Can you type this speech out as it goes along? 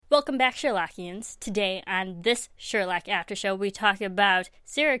Welcome back, Sherlockians. Today on this Sherlock After Show, we talk about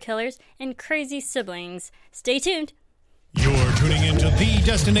serial killers and crazy siblings. Stay tuned. You're tuning into the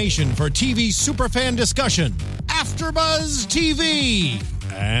destination for TV superfan discussion, AfterBuzz TV.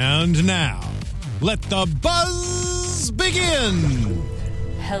 And now, let the buzz begin.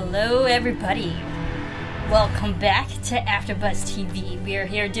 Hello, everybody. Welcome back to AfterBuzz TV. We are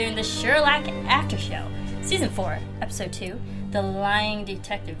here doing the Sherlock After Show, Season 4, Episode 2, The Lying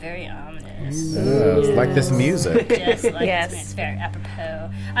Detective. Very ominous. It's like this music. Just like this. It's very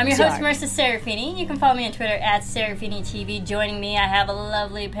apropos. I'm your host, Marissa Serafini. You can follow me on Twitter at SeraphiniTV. Joining me, I have a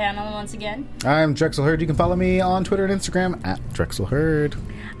lovely panel once again. I'm Drexel Hurd. You can follow me on Twitter and Instagram at Drexel Hurd.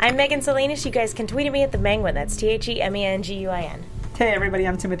 I'm Megan Salinas. You guys can tweet at me at the Menguin. That's TheMenguin. Hey everybody,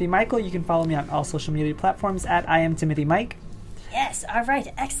 I'm Timothy Michael. You can follow me on all social media platforms at I am Timothy Mike. Yes, all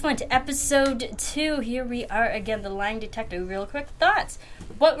right, excellent. Episode 2, here we are again, The Lying Detective. Real quick thoughts.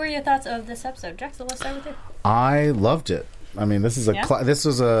 What were your thoughts of this episode? Drexel, let's start with you. I loved it. I mean, this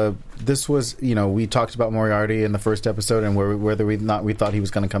was we talked about Moriarty in the first episode and whether we thought he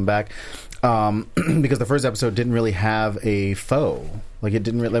was going to come back, because the first episode didn't really have a foe. Like, it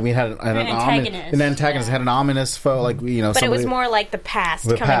didn't really. We had an antagonist. Had an ominous foe. Like, but it was more like the past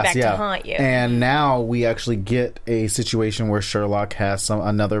coming back to haunt you. And now we actually get a situation where Sherlock has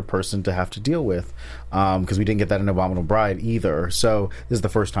another person to have to deal with, because we didn't get that in Abominable Bride either. So this is the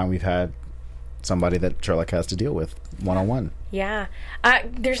first time we've had somebody that Sherlock has to deal with one-on-one. Yeah.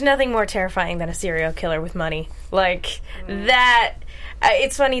 There's nothing more terrifying than a serial killer with money. Like, that...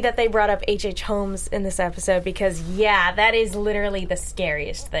 it's funny that they brought up H.H. Holmes in this episode because, that is literally the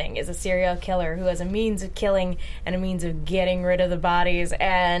scariest thing, is a serial killer who has a means of killing and a means of getting rid of the bodies,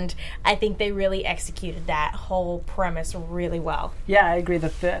 and I think they really executed that whole premise really well. Yeah, I agree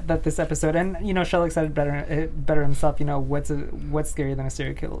that this episode, and, Sherlock said it better himself, what's scarier than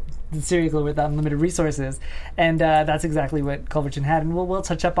a serial killer with unlimited resources, and that's exactly what Culverton had, and we'll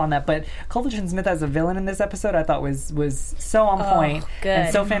touch up on that, but Culverton Smith as a villain in this episode I thought was so on point. Good.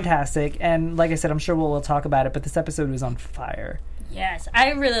 And so fantastic. And like I said, I'm sure we'll talk about it, but this episode was on fire. Yes,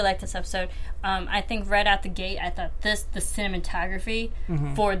 I really liked this episode. I think right out the gate, I thought the cinematography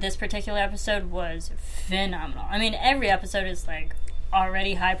for this particular episode was phenomenal. I mean, every episode is like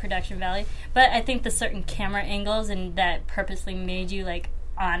already high production value, but I think the certain camera angles and that purposely made you like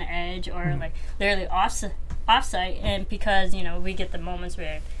on edge or like literally offsite, and because, we get the moments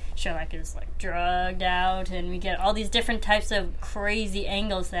where Sherlock is like drugged out, and we get all these different types of crazy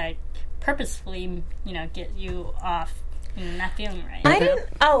angles that purposefully, get you off not feeling right. I didn't.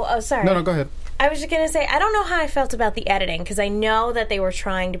 Oh, sorry. No, go ahead. I was just gonna say, I don't know how I felt about the editing, because I know that they were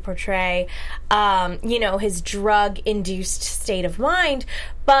trying to portray, his drug-induced state of mind,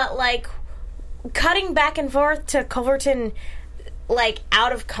 but like cutting back and forth to Culverton, like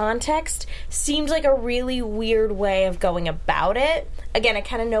out of context, seemed like a really weird way of going about it. Again, I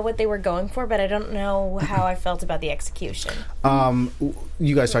kind of know what they were going for, but I don't know how I felt about the execution.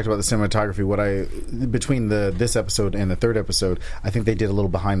 You guys talked about the cinematography. Between this episode and the third episode, I think they did a little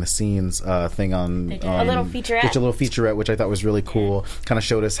behind the scenes thing on a little featurette, which I thought was really cool. Kind of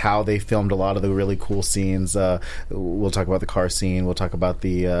showed us how they filmed a lot of the really cool scenes. We'll talk about the car scene. We'll talk about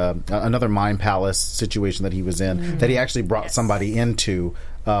the another Mind Palace situation that he was in, that he actually brought somebody into.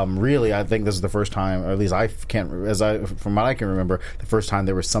 Really, I think this is the first time, or at least from what I can remember, the first time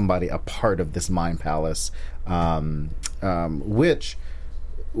there was somebody a part of this Mind Palace, which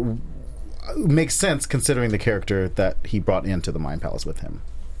makes sense considering the character that he brought into the Mind Palace with him.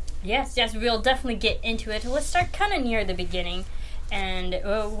 Yes, we'll definitely get into it. Let's start kind of near the beginning, and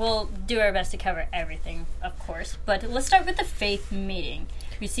we'll do our best to cover everything, of course. But let's start with the Faith meeting.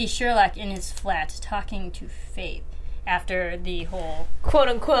 We see Sherlock in his flat talking to Faith. After the whole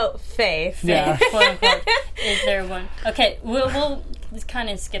quote-unquote faith. Yeah. Quote-unquote. Is there one? Okay, we'll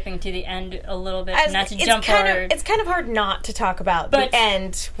kind of skipping to the end a little bit, not to jump forward. It's kind of hard not to talk about the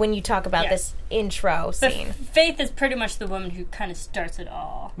end when you talk about this intro scene. But Faith is pretty much the woman who kind of starts it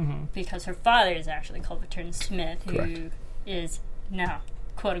all, because her father is actually Culverton Smith, who is now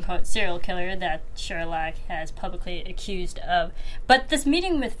quote-unquote serial killer that Sherlock has publicly accused of. But this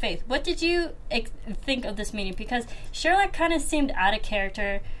meeting with Faith, what did you think of this meeting? Because Sherlock kind of seemed out of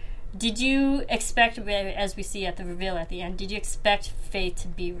character. Did you expect, as we see at the reveal at the end, did you expect Faith to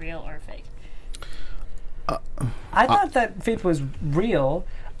be real or fake? I thought that Faith was real.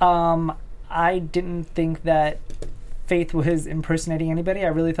 I didn't think that Faith was impersonating anybody. I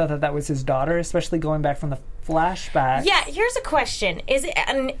really thought that was his daughter, especially going back from the flashback. Yeah, here's a question. Is it,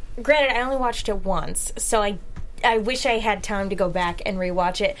 and granted, I only watched it once, so I wish I had time to go back and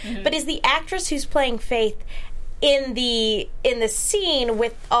rewatch it. But is the actress who's playing Faith in the scene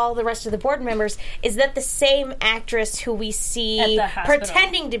with all the rest of the board members, is that the same actress who we see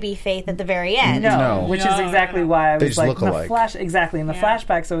pretending to be Faith at the very end? No. Which is exactly why I was like, look alike. In the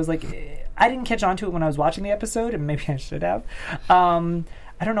flashbacks, I was like, I didn't catch on to it when I was watching the episode, and maybe I should have.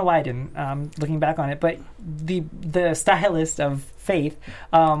 I don't know why I didn't, looking back on it, but the stylist of Faith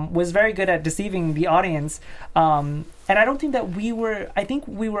was very good at deceiving the audience, and I don't think that I think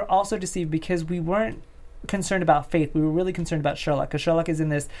we were also deceived because we weren't concerned about Faith. We were really concerned about Sherlock, because Sherlock is in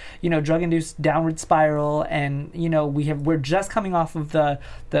this, drug-induced downward spiral, and we're just coming off of the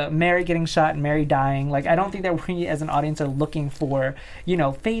Mary getting shot and Mary dying. Like, I don't think that we as an audience are looking for,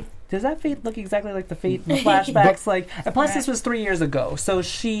 Faith. Does that Faith look exactly like the Faith in the flashbacks? And plus, this was 3 years ago, so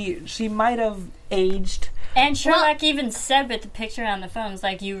she might have aged. And Sherlock even said with the picture on the phone, was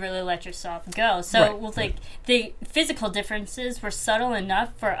like, you really let yourself go. So it was like the physical differences were subtle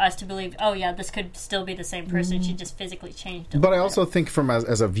enough for us to believe, oh yeah, this could still be the same person. She just physically changed. But I also think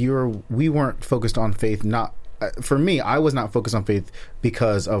as a viewer, we weren't focused on Faith. For me, I was not focused on Faith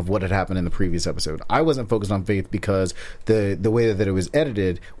because of what had happened in the previous episode. I wasn't focused on Faith because the way that it was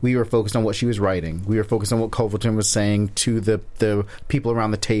edited, we were focused on what she was writing. We were focused on what Culverton was saying to the people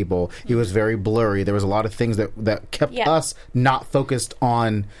around the table. It was very blurry. There was a lot of things that kept us not focused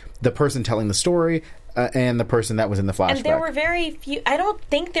on the person telling the story and the person that was in the flashback. And there were very few. I don't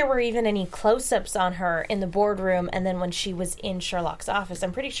think there were even any close-ups on her in the boardroom, and then when she was in Sherlock's office.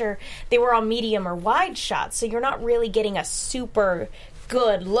 I'm pretty sure they were all medium or wide shots, so you're not really getting a super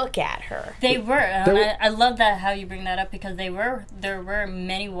good look at her. They were. I love that how you bring that up, because there were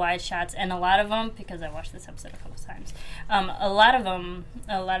many wide shots, and a lot of them, because I watched this episode a couple times, a lot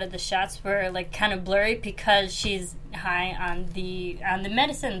of the shots were like kind of blurry because she's high on the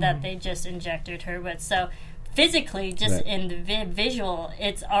medicine that they just injected her with. So physically, just in the visual,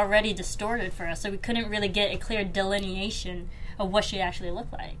 it's already distorted for us, so we couldn't really get a clear delineation of what she actually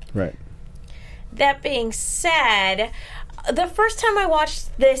looked like. Right. That being said, the first time I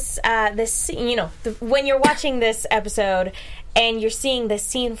watched this scene, when you're watching this episode and you're seeing this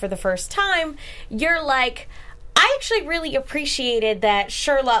scene for the first time, you're like, I actually really appreciated that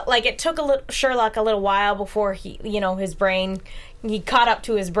Sherlock, like, it took Sherlock a little while before he caught up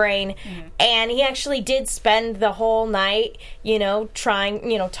to his brain, and he actually did spend the whole night,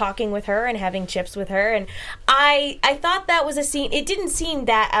 talking with her and having chips with her, and I thought that was a scene, it didn't seem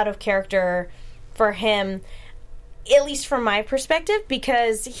that out of character for him, at least from my perspective,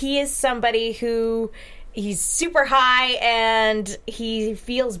 because he is somebody who, he's super high and he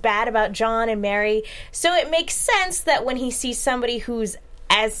feels bad about John and Mary, so it makes sense that when he sees somebody who's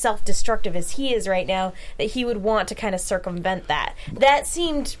as self-destructive as he is right now, that he would want to kind of circumvent that. That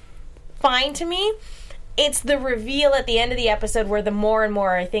seemed fine to me. It's the reveal at the end of the episode where the more and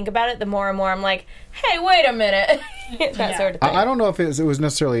more I think about it, the more and more I'm like, hey, wait a minute. That sort of thing. I don't know if it was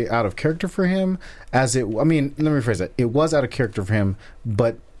necessarily out of character for him, let me rephrase it. It was out of character for him,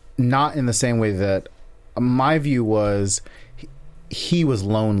 but not in the same way that my view was he was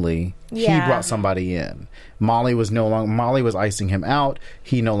lonely. Yeah. He brought somebody in. Molly was icing him out.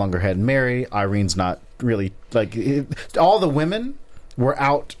 He no longer had Mary. Irene's not really, all the women were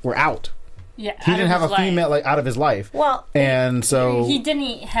out. Yeah, he didn't have a female out of his life. Well, and so he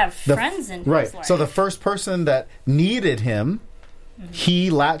didn't have friends in his life. So the first person that needed him,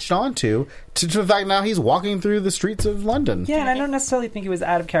 he latched onto to the fact now he's walking through the streets of London. Yeah, and I don't necessarily think it was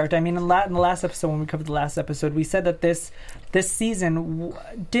out of character. I mean, in the last episode, when we covered the last episode, we said that this season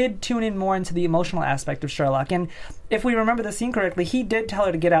did tune in more into the emotional aspect of Sherlock. And if we remember the scene correctly, he did tell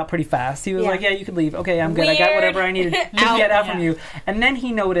her to get out pretty fast. He was like, yeah, you could leave. Okay, I'm good. I got whatever I needed to get out from you. And then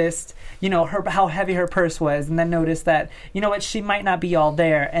he noticed, how heavy her purse was, and then noticed that, she might not be all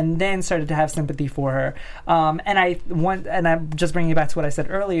there, and then started to have sympathy for her. And I'm just bringing it back to what I said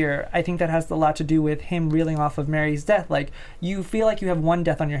earlier, I think that has a lot to do with him reeling off of Mary's death. Like, you feel like you have one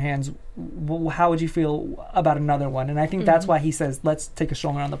death on your hands, how would you feel about another one? And I think that's why he says, let's take a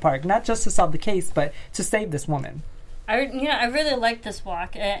stroll around the park, not just to solve the case, but to save this woman. I really like this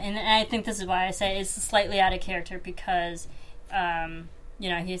walk, and I think this is why I say it's slightly out of character, because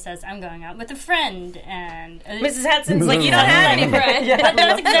he says, I'm going out with a friend, and Mrs. Hudson's like, you don't have any friends. But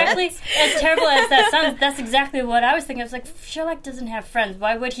that's exactly, as terrible as that sounds, that's exactly what I was thinking. I was like, Sherlock doesn't have friends.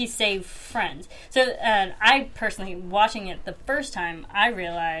 Why would he say friends? So I personally, watching it the first time, I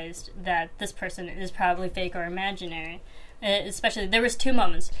realized that this person is probably fake or imaginary. Especially, there was 2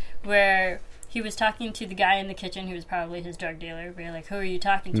 moments where he was talking to the guy in the kitchen who was probably his drug dealer. We were like, who are you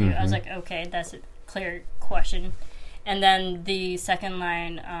talking to? I was like, okay, that's a clear question. And then the second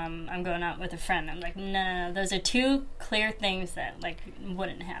line, I'm going out with a friend. I'm like, no. Those are two clear things that, like,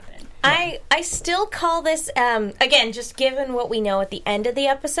 wouldn't happen. I still call this, again, just given what we know at the end of the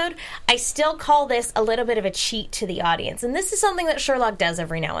episode, I still call this a little bit of a cheat to the audience. And this is something that Sherlock does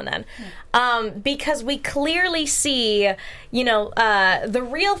every now and then. Because we clearly see, the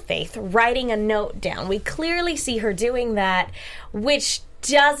real Faith writing a note down. We clearly see her doing that, which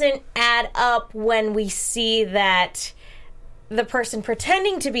doesn't add up when we see that the person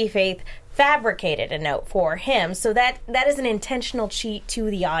pretending to be Faith fabricated a note for him. So that is an intentional cheat to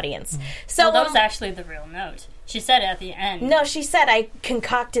the audience. So that was actually the real note. She said it at the end. No, she said, I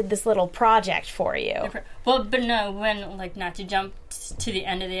concocted this little project for you. Well, but no, when, like, not to jump to the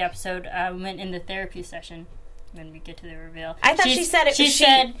end of the episode, when in the therapy session, when we get to the reveal. I thought she said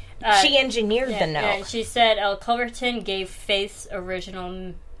she engineered the note. Yeah, she said Culverton gave Faith's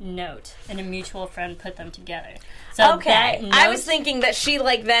original note, and a mutual friend put them together. So okay, I was thinking that she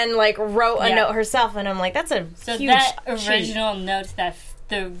wrote a note herself, and I'm like, that's a huge that original note that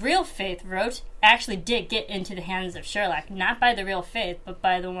the real Faith wrote actually did get into the hands of Sherlock, not by the real Faith, but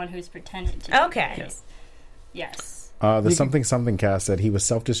by the one who's pretending to. Okay. Yes. The something cast said he was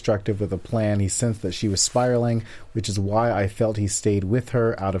self-destructive with a plan. He sensed that she was spiraling, which is why I felt he stayed with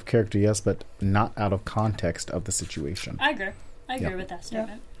her out of character, yes, but not out of context of the situation. I agree with that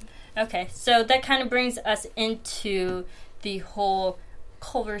statement. Yep. Okay, so that kind of brings us into the whole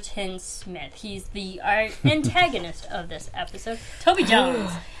Culverton Smith. He's the antagonist of this episode. Toby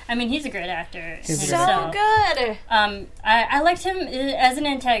Jones. I mean, he's a great actor. So good. I liked him as an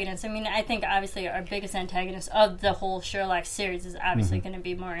antagonist. I mean, I think obviously our biggest antagonist of the whole Sherlock series is obviously going to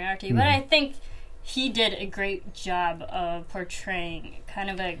be Moriarty, but I think he did a great job of portraying kind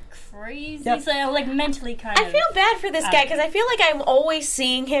of a crazy, mentally kind of... I feel bad for this guy because I feel like I'm always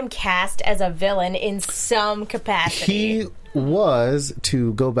seeing him cast as a villain in some capacity. He was,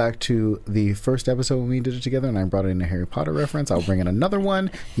 to go back to the first episode when we did it together, and I brought in a Harry Potter reference, I'll bring in another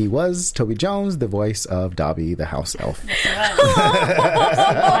one. He was Toby Jones, the voice of Dobby, the house elf. But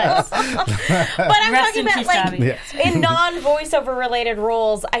I'm talking about, in non-voiceover related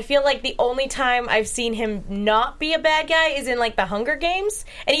roles, I feel like the only time I've seen him not be a bad guy is in, the Hunger Games.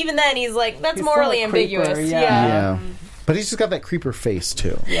 And even then, he's that's morally ambiguous. Creeper, yeah. But he's just got that creeper face,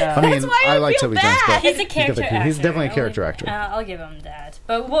 too. Yeah. I mean, that's why I like Toby Jones, but he's a character actor. He's definitely a character actor. I'll give him that.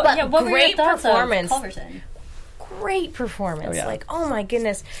 But what were your thoughts performance. of Culverton? Great performance. Oh, yeah. Oh my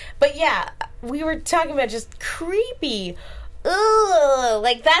goodness. But yeah, we were talking about just creepy. Ugh.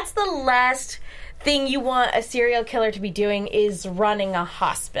 That's the last thing you want a serial killer to be doing is running a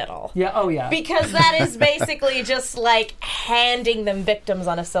hospital. Yeah, oh yeah. Because that is basically just handing them victims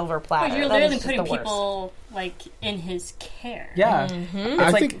on a silver platter. Well, you're literally putting people in his care. Yeah. Mm-hmm.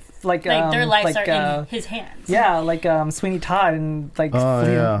 It's their lives are in his hands. Yeah, Sweeney Todd and But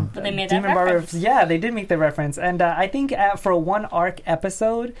they made that reference. Yeah, they did make the reference, and I think for one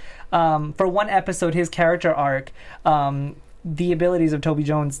episode, his character arc. The abilities of Toby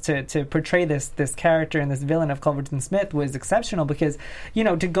Jones to portray this character and this villain of Culverton Smith was exceptional because,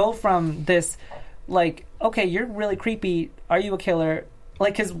 to go from this, okay, you're really creepy, are you a killer?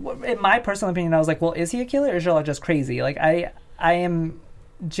 Because in my personal opinion, I was like, well, is he a killer or is Sherlock just crazy? I am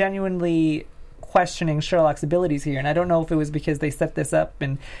genuinely questioning Sherlock's abilities here, and I don't know if it was because they set this up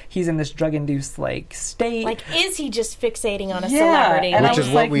and he's in this drug-induced state. Is he just fixating on a celebrity? Which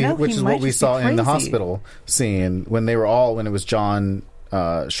is what we saw in the hospital scene when they were when it was John,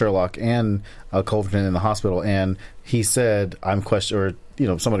 Sherlock, and Culverton in the hospital, and he said, "I'm questioning."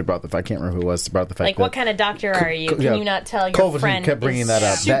 Somebody brought I can't remember who it was, brought the fact what kind of doctor are you? Can you not tell your Culverton friend kept bringing that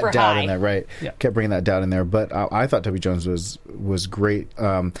up, that doubt high. in there, right? Yeah. Kept bringing that doubt in there. But I thought Toby Jones was great.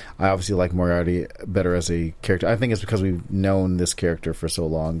 I obviously like Moriarty better as a character. I think it's because we've known this character for so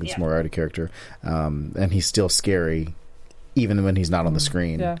long, this Moriarty character, and he's still scary, even when he's not on the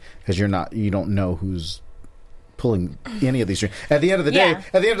screen, because you don't know who's pulling any of these strings. At the end of the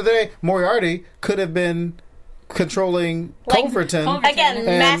day, Moriarty could have been controlling Culverton again,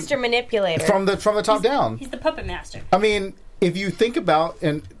 master manipulator from the top down. He's the puppet master. I mean, if you think about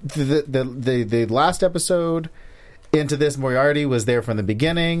the last episode into this, Moriarty was there from the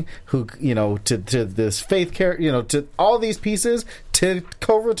beginning. Who to this Faith character, to all these pieces to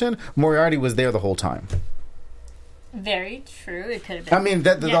Culverton, Moriarty was there the whole time. Very true. It could have been. I mean,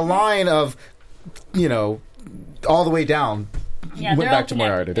 the line of all the way down. Yeah, went back to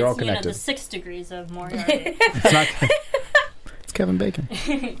Moriarty. They're all connected. The 6 degrees of Moriarty. It's Kevin Bacon.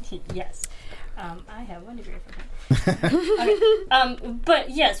 Yes. I have 1 degree from him. Okay. But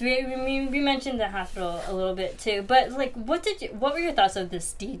yes, we mentioned the hospital a little bit too. But what were your thoughts of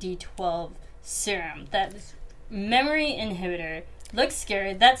this DD12 serum? memory inhibitor. Looks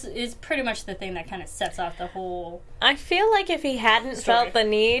scary. Is pretty much the thing that kind of sets off the whole... I feel like if he hadn't felt the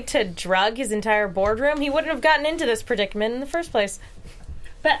need to drug his entire boardroom, he wouldn't have gotten into this predicament in the first place.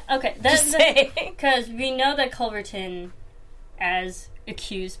 But, okay, because we know that Culverton, as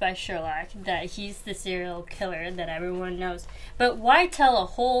accused by Sherlock, that he's the serial killer that everyone knows. But why tell a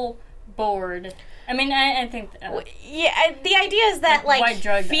whole board... I mean, I think... the idea is that, like,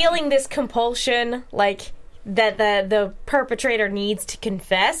 feeling this compulsion, like... that the perpetrator needs to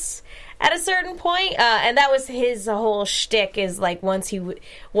confess at a certain point, and that was his whole shtick. Is like once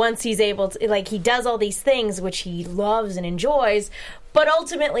he's able to, like, he does all these things which he loves and enjoys, but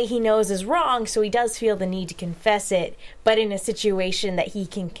ultimately he knows is wrong, so he does feel the need to confess it, but in a situation that he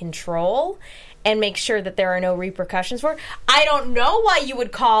can control and make sure that there are no repercussions for it. I don't know why you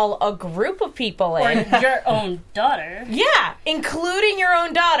would call a group of people in. Or your own daughter. Yeah, including your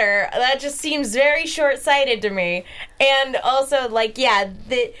own daughter. That just seems very short-sighted to me. And also, like,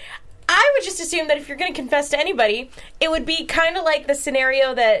 I would just assume that if you're going to confess to anybody, it would be kind of like the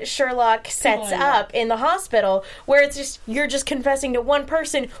scenario that Sherlock sets up in the hospital, where it's just you're just confessing to one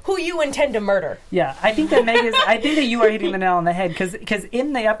person who you intend to murder. Yeah, I think that I think that you are hitting the nail on the head, because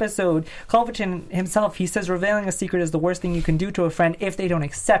in the episode, Culverton himself, he says revealing a secret is the worst thing you can do to a friend if they don't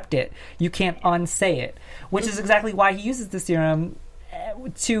accept it. You can't unsay it, which is exactly why he uses the serum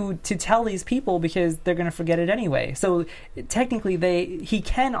to tell these people, because they're going to forget it anyway. So technically he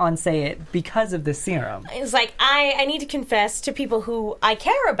can unsay it because of the serum. It's like I need to confess to people who I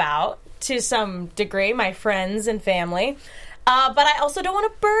care about to some degree, my friends and family, but I also don't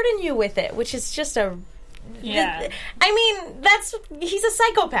want to burden you with it, which is just I mean, he's a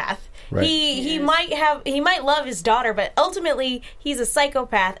psychopath. Right. He might love his daughter, but ultimately he's a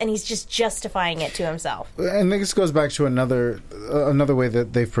psychopath, and he's just justifying it to himself. And this goes back to another way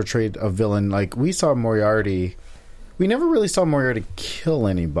that they've portrayed a villain. Like, we never really saw Moriarty kill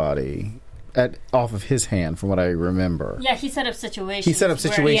anybody off of his hand, from what I remember. Yeah, he set up situations.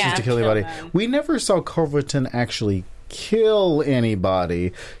 To kill anybody. We never saw Culverton actually kill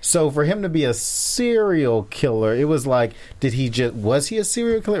anybody. So for him to be a serial killer, it was like, was he a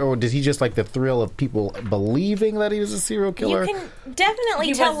serial killer, or did he just like the thrill of people believing that he was a serial killer? You can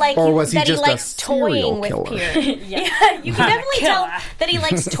definitely tell that he likes toying with people. Yeah, you can definitely tell that he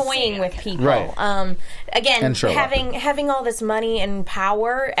likes toying with people. Right. Again, having all this money and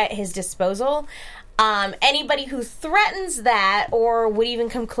power at his disposal. Anybody who threatens that or would even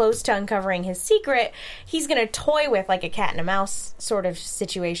come close to uncovering his secret, he's going to toy with, like a cat and a mouse sort of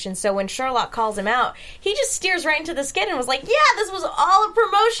situation. So when Sherlock calls him out, he just steers right into the skid and was like, yeah, this was all a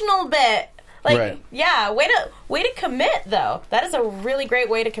promotional bit. Like, right. Yeah, way to commit, though. That is a really great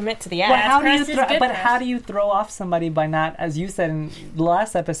way to commit to the act. How do you throw off somebody by not, as you said in the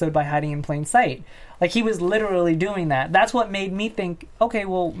last episode, by hiding in plain sight? Like, he was literally doing that. That's what made me think, okay,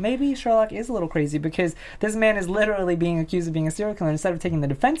 well, maybe Sherlock is a little crazy, because this man is literally being accused of being a serial killer. Instead of taking the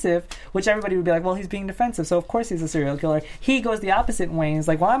defensive, which everybody would be like, well, he's being defensive, so of course he's a serial killer. He goes the opposite way, and he's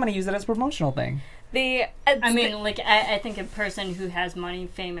like, well, I'm going to use it as a promotional thing. I think a person who has money,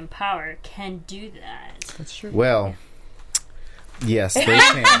 fame, and power can do that. That's true. Well, yes, they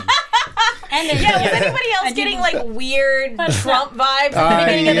can. Was anybody else getting like weird Trump vibes at the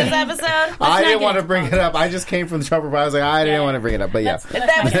beginning of this episode? I didn't want to bring it up. I just came from the Trump report. I was like, I didn't want to bring it up, but yeah.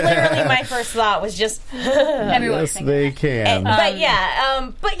 That was literally my first thought. Was just yes, they can.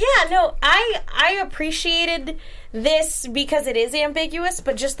 I appreciated this because it is ambiguous,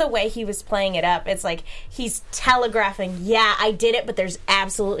 but just the way he was playing it up, it's like he's telegraphing, yeah, I did it, but there's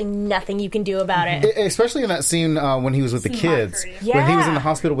absolutely nothing you can do about it. Especially in that scene when he was with the kids. Yeah. When he was in the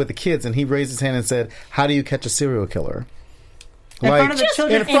hospital with the kids, and he raised his hand and said, how do you catch a serial killer? In front of the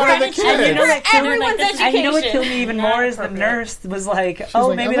children. In front of the kids. And you know what killed me even more is the nurse was like,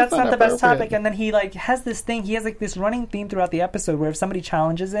 maybe that's not the best topic. And then he like has this thing. He has like this running theme throughout the episode where if somebody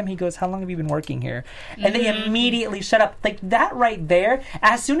challenges him, he goes, how long have you been working here? And they immediately shut up. Like that right there,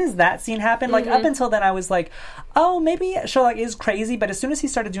 as soon as that scene happened, like up until then I was like, oh, maybe Sherlock is crazy. But as soon as he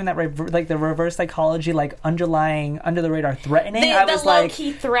started doing that, like the reverse psychology, like underlying, under the radar threatening, I was like,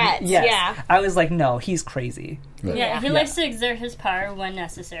 low-key threats. Yes, yeah. I was like, no, he's crazy. He likes to exert his power when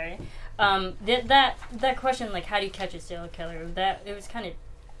necessary. That question, like, how do you catch a serial killer? It was kind of.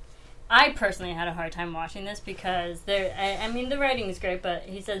 I personally had a hard time watching this because the writing is great, but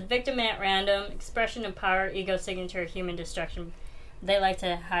he says victim at random, expression of power, ego signature, human destruction. They like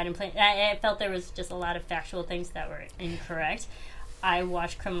to hide in plain. I felt there was just a lot of factual things that were incorrect. I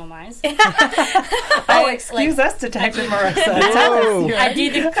watch Criminal Minds. Excuse us, Detective Marissa. I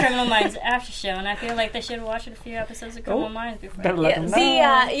do the Criminal Minds after show, and I feel like they should watch a few episodes of Criminal Minds before. Better let them know.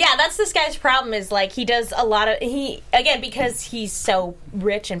 That's this guy's problem. Is like he does a lot of because he's so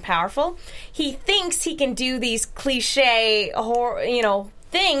rich and powerful. He thinks he can do these cliche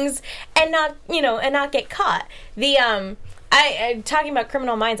things and not get caught. I'm talking about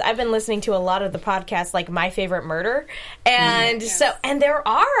Criminal Minds. I've been listening to a lot of the podcasts, like My Favorite Murder, and and there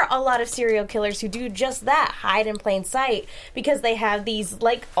are a lot of serial killers who do just that, hide in plain sight, because they have these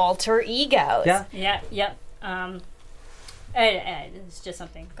like alter egos. Yep. It's just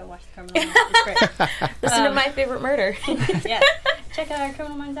something. Go watch the Criminal Minds. It's great. Listen to My Favorite Murder. Yeah. Check out our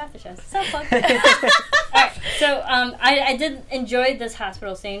Criminal Minds after shows. So fun. Alright, so I did enjoy this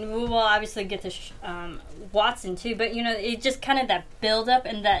hospital scene. We will obviously get to Watson too, but it just kind of that build up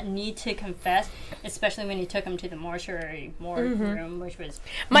and that need to confess, especially when he took him to the mortuary room, which was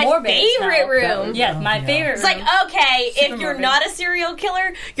my favorite room. Yeah, my favorite room. It's like, okay, if you're not a serial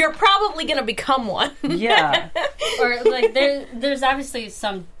killer, you're probably going to become one. Yeah. Or like there's obviously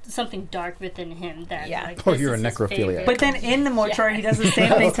something dark within him that you're a necrophiliac. But then in the mortuary he does the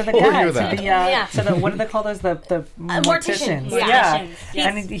same thing to the guy, to the what do they call those, the morticians. Yeah.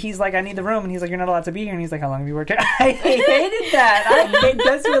 And he's like, I need the room, and he's like, you're not allowed to be here, and he's like, how long have you worked here? I hated that.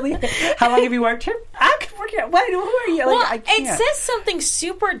 That's really, how long have you worked here? I could work here. Wait, who are you? Like, it says something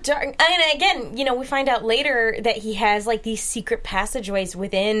super dark. And again, we find out later that he has like these secret passageways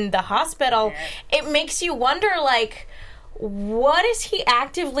within the hospital. Yeah. It makes you wonder, like, what is he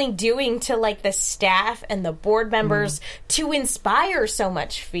actively doing to like the staff and the board members to inspire so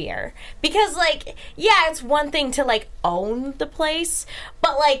much fear? Because it's one thing to like own the place,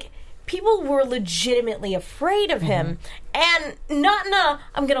 but like people were legitimately afraid of him, and not in a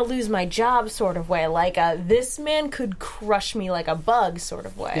I'm gonna lose my job sort of way, like this man could crush me like a bug sort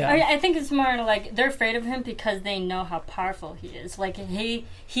of way. Yeah. I think it's more like they're afraid of him because they know how powerful he is. Like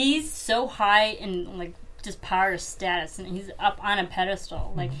he's so high in like just power status, and he's up on a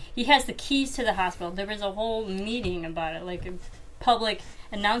pedestal. Like he has the keys to the hospital. There was a whole meeting about it, like a public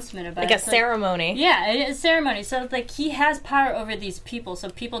announcement about like it. Like a ceremony. Yeah, it's a ceremony. So like he has power over these people,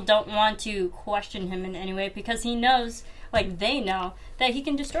 so people don't want to question him in any way because he knows, like they know, that he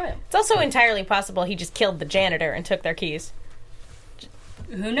can destroy them. It's also entirely possible he just killed the janitor and took their keys.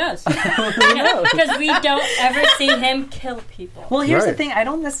 Who knows? Because we don't ever see him kill people. Well, here's the thing. I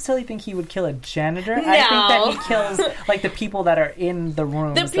don't necessarily think he would kill a janitor. No. I think that he kills like the people that are in the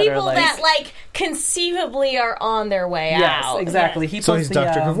rooms. The people that conceivably are on their way out. Yes, exactly. Yes. So he's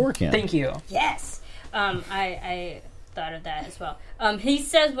Dr. Kevorkian. Thank you. Yes. I thought of that as well. He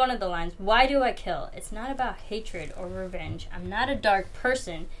says one of the lines, "Why do I kill? It's not about hatred or revenge. I'm not a dark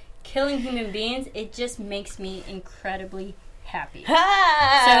person. Killing human beings, it just makes me incredibly happy."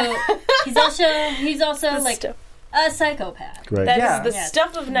 So he's also like a psychopath. Right. That is the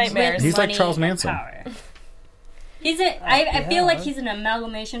stuff of nightmares. He's like Charles Manson. I feel like he's an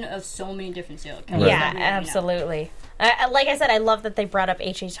amalgamation of so many different serial killers. Yeah, absolutely. Like I said, I love that they brought up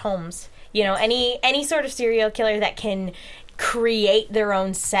H.H. Holmes. Any sort of serial killer that can create their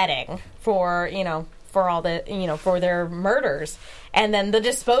own setting for all the for their murders, and then the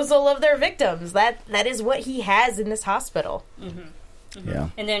disposal of their victims. That is what he has in this hospital. Yeah.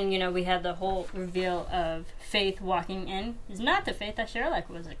 And then we had the whole reveal of Faith walking in. It's not the Faith that Sherlock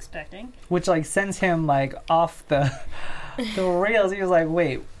was expecting, which sends him off the rails. He was like,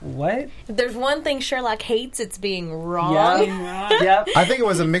 "Wait, what?" If there's one thing Sherlock hates, it's being wrong. Yep. I think it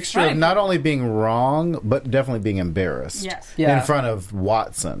was a mixture of not only being wrong, but definitely being embarrassed in front of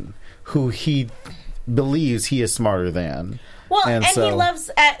Watson, who he believes he is smarter than. Well, and he loves...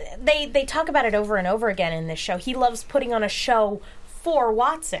 they talk about it over and over again in this show. He loves putting on a show for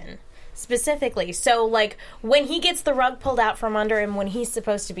Watson, specifically. So, when he gets the rug pulled out from under him when he's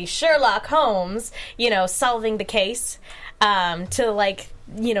supposed to be Sherlock Holmes, solving the case, to down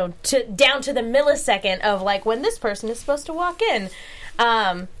to the millisecond of, when this person is supposed to walk in,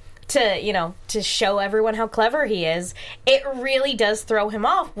 to show everyone how clever he is, it really does throw him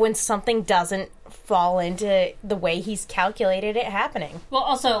off when something doesn't fall into the way he's calculated it happening. Well,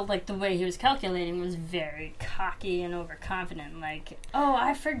 also, the way he was calculating was very cocky and overconfident.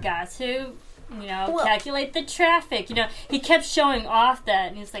 I forgot to, calculate the traffic. He kept showing off that,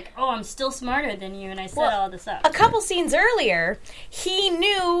 and he's like, I'm still smarter than you, and I set all this up. A couple scenes earlier, he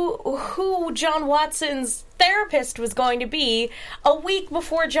knew who John Watson's therapist was going to be a week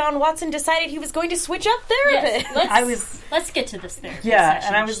before John Watson decided he was going to switch up therapist. Yes, let's get to this therapist. Yeah, session.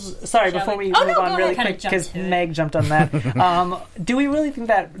 and I was sorry before we move on really quick because Meg jumped on that. Do we really think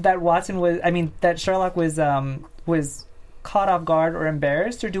that Watson was? I mean, that Sherlock was caught off guard or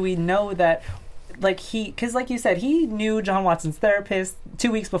embarrassed, or do we know that, like, because like you said, he knew John Watson's therapist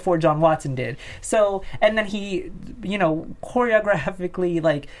 2 weeks before John Watson did. So, and then he, choreographically,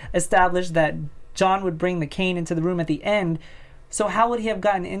 like, established that John would bring the cane into the room at the end. So how would he have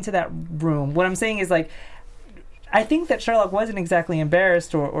gotten into that room? What I'm saying is, like, I think that Sherlock wasn't exactly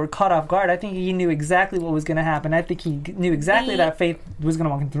embarrassed or caught off guard. I think he knew exactly what was going to happen. I think he knew exactly that Faith was going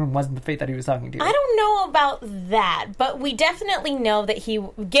to walk into the room wasn't the Faith that he was talking to. I don't know about that, but we definitely know that he,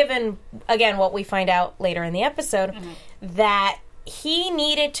 given, again, what we find out later in the episode, that he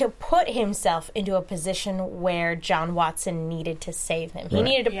needed to put himself into a position where John Watson needed to save him. He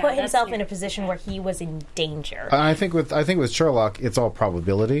needed to put himself in a position where he was in danger. I think with Sherlock, it's all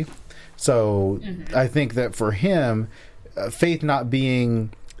probability. So I think that for him, Faith not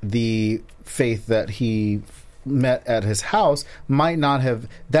being the Faith that he met at his house might have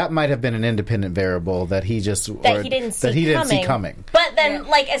been an independent variable that he just he didn't see coming. But then,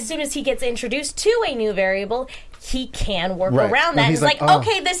 like, as soon as he gets introduced to a new variable, he can work around that. And he's like,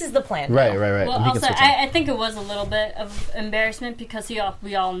 okay, this is the plan. Right. Well, also, I think it was a little bit of embarrassment because we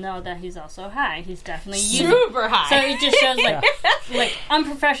all know that he's also high. He's definitely super high. So it just shows like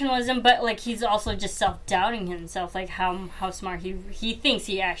unprofessionalism, but like he's also just self-doubting himself, like how smart he thinks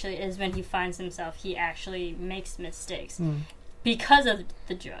he actually is when he finds himself. He actually makes mistakes because of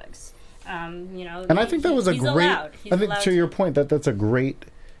the drugs. And I think that was a great. I think to your point that's a great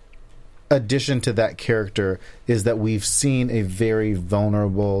addition to that character is that we've seen a very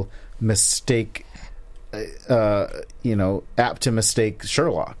vulnerable, apt to mistake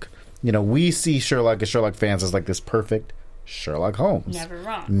Sherlock. We see Sherlock as Sherlock fans as like this perfect Sherlock Holmes.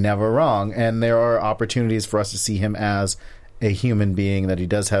 Never wrong. And there are opportunities for us to see him as a human being, that he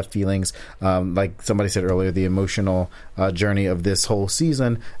does have feelings, like somebody said earlier, the emotional journey of this whole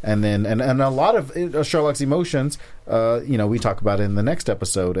season, and a lot of Sherlock's emotions, we talk about in the next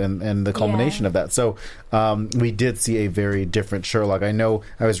episode, and the culmination of that. So we did see a very different Sherlock. I know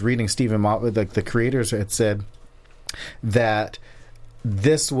I was reading Stephen Moffat, like the creators had said that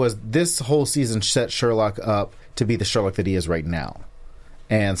this whole season set Sherlock up to be the Sherlock that he is right now.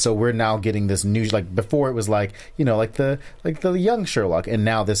 And so we're now getting this new, like before it was like, like the young Sherlock, and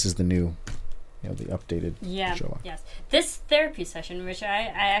now this is the new, the updated Sherlock. Yes. This therapy session, which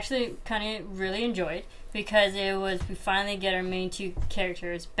I actually kind of really enjoyed, because we finally get our main two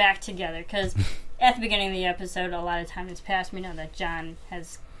characters back together. Because at the beginning of the episode, a lot of time has passed. We know that John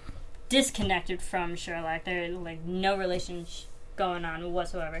has disconnected from Sherlock. There's like no relationship going on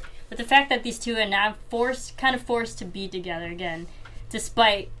whatsoever. But the fact that these two are now forced to be together again,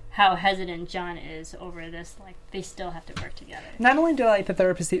 despite how hesitant John is over this, like, they still have to work together. Not only do I like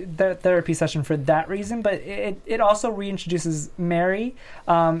the therapy session for that reason, but it also reintroduces Mary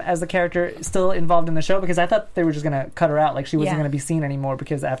as the character still involved in the show, because I thought they were just going to cut her out, like she wasn't going to be seen anymore,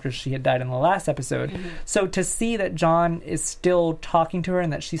 because after she had died in the last episode. So to see that John is still talking to her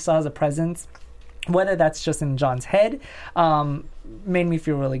and that she still has a presence, whether that's just in John's head, made me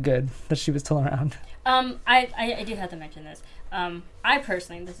feel really good that she was still around. I do have to mention this. I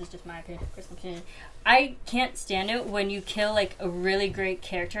personally, this is just my personal opinion, I can't stand it when you kill like a really great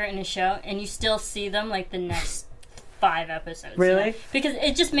character in a show and you still see them like the next 5 episodes. Really? Because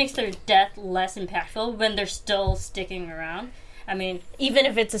it just makes their death less impactful when they're still sticking around. I mean, even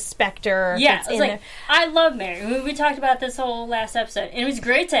if it's a specter. Yeah, it's like, I love Mary. We talked about this whole last episode, and it was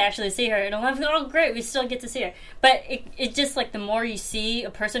great to actually see her. And I'm like, oh, great, we still get to see her. But it just, like, the more you see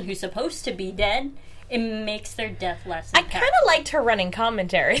a person who's supposed to be dead, it makes their death less impactful. I kind of liked her running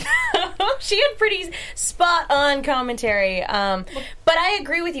commentary. She had pretty spot-on commentary. But I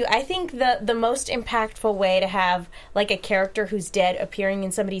agree with you. I think the most impactful way to have, like, a character who's dead appearing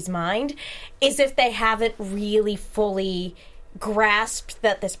in somebody's mind is if they haven't really fully grasped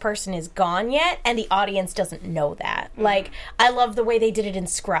that this person is gone yet, and the audience doesn't know that. Like, I love the way they did it in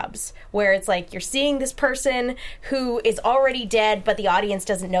Scrubs, where it's like you're seeing this person who is already dead, but the audience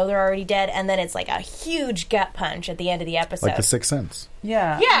doesn't know they're already dead, and then it's like a huge gut punch at the end of the episode. Like The Sixth Sense.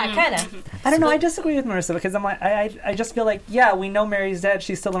 Yeah. Yeah, kind of. I don't know. I disagree with Marissa, because I'm like, I just feel like, yeah, we know Mary's dead.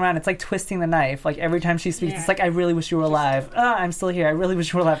 She's still around. It's like twisting the knife. Like, every time she speaks, it's like, I really wish you were alive. I'm still here. I really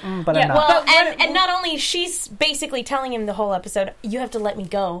wish you were alive. But I'm not. Well, and not only, she's basically telling him the whole episode, you have to let me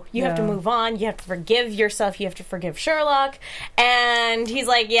go. You have to move on. You have to forgive yourself. You have to forgive Sherlock. And he's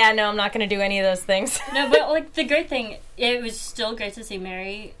like, yeah, no, I'm not going to do any of those things. No, but, like, the great thing, it was still great to see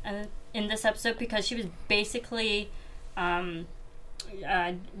Mary in this episode, because she was basically Dr.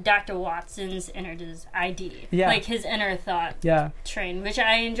 Watson's inner ID. Yeah. Like, his inner thought train, which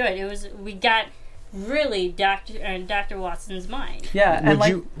I enjoyed. We got really Dr. Watson's mind. Yeah, and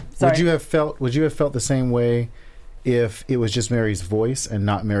would you have felt the same way if it was just Mary's voice and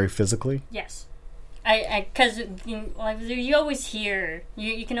not Mary physically? Yes. Because you always hear,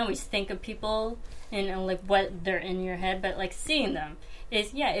 you can always think of people and like what they're in your head, but like seeing them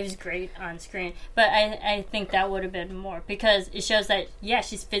is, it was great on screen. But I think that would have been more, because it shows that,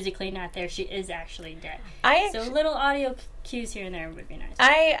 she's physically not there. She is actually dead. So little audio cues here and there would be nice.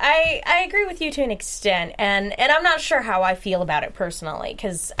 I agree with you to an extent, and I'm not sure how I feel about it personally,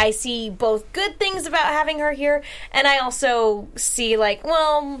 because I see both good things about having her here, and I also see, like,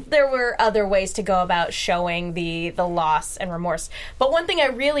 well, there were other ways to go about showing the loss and remorse. But one thing I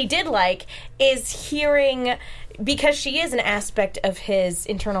really did like is hearing, because she is an aspect of his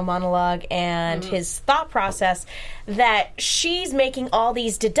internal monologue and his thought process, that she's making all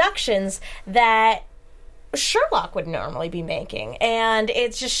these deductions that Sherlock would normally be making. And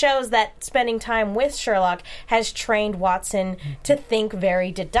it just shows that spending time with Sherlock has trained Watson to think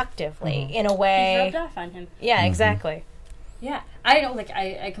very deductively in a way. He's rubbed off on him. Yeah, exactly. Yeah.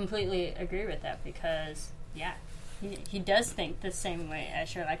 I completely agree with that, because, he does think the same way as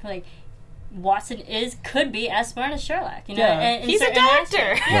Sherlock. Like, Watson could be as smart as Sherlock, you know. Yeah. He's a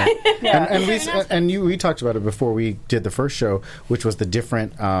doctor. We talked about it before we did the first show, which was the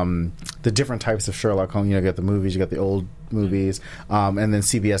different types of Sherlock Holmes. You know, you got the movies, you got the old movies, and then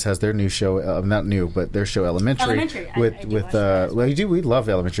CBS has their new show, not new, but their show Elementary. We love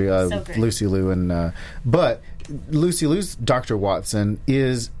Elementary. So Lucy Liu but Lucy Liu's Dr. Watson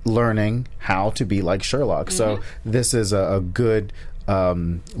is learning how to be like Sherlock. So this is a good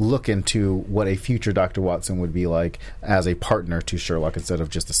look into what a future Dr. Watson would be like as a partner to Sherlock instead of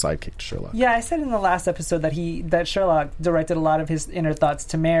just a sidekick to Sherlock. Yeah, I said in the last episode that Sherlock directed a lot of his inner thoughts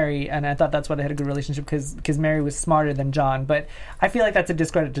to Mary, and I thought that's why they had a good relationship, because Mary was smarter than John. But I feel like that's a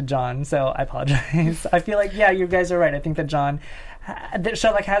discredit to John, so I apologize. I feel like, you guys are right. I think that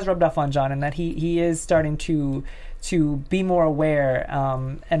Sherlock has rubbed off on John, and that he is starting to be more aware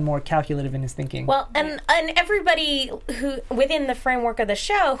and more calculative in his thinking. Well, and everybody who within the framework of the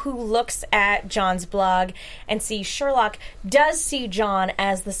show who looks at John's blog and sees Sherlock does see John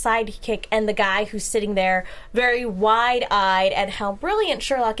as the sidekick and the guy who's sitting there very wide-eyed at how brilliant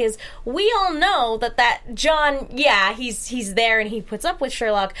Sherlock is. We all know that John, he's there and he puts up with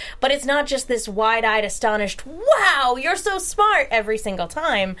Sherlock, but it's not just this wide-eyed, astonished, wow, you're so smart every single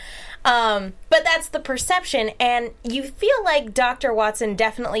time. But that's the perception, and you feel like Dr. Watson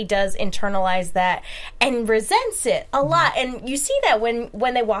definitely does internalize that and resents it a lot. And you see that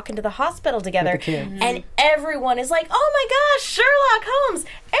when they walk into the hospital together, and everyone is like, oh my gosh, Sherlock Holmes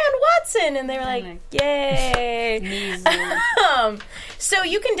and Watson, and they're like, yay. So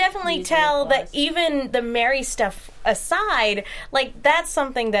you can definitely tell that even the Mary stuff aside, like, that's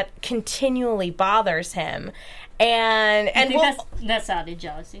something that continually bothers him. And that's out of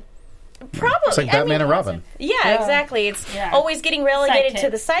jealousy. Probably. It's like Batman and Robin. Yeah, exactly. It's always getting relegated to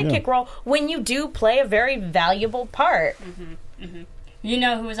the sidekick role when you do play a very valuable part. You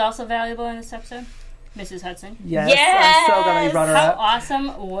know who was also valuable in this episode? Mrs. Hudson. Yes. I'm so glad you brought her up. How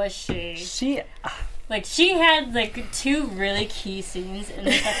awesome was she? She had like two really key scenes in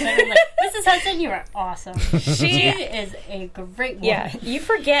this episode. Like, Mrs. Hudson, you are awesome. She is a great woman. Yeah, you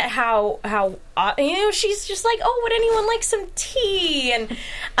forget how she's just like, oh, would anyone like some tea? And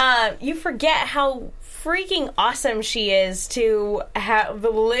you forget how freaking awesome she is to have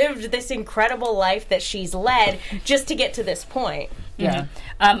lived this incredible life that she's led just to get to this point. Yeah.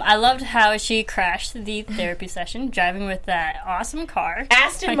 I loved how she crashed the therapy session driving with that awesome car.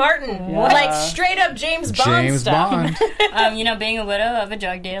 Aston Martin. Like straight up James Bond stuff. Being a widow of a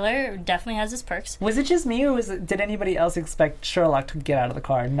drug dealer definitely has its perks. Was it just me, or did anybody else expect Sherlock to get out of the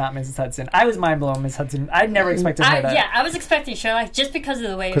car, not Mrs. Hudson? I was mind blown, Miss Hudson. I never expected her that. Yeah, I was expecting Sherlock just because of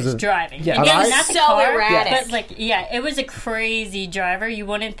the way he was driving. Yeah. Again, not the car, erratic. but it was a crazy driver. You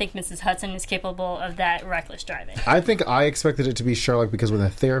wouldn't think Mrs. Hudson is capable of that reckless driving. I think I expected it to be Sherlock because when the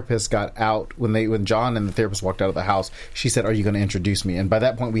therapist got out, when John and the therapist walked out of the house, she said, "Are you going to introduce me?" And by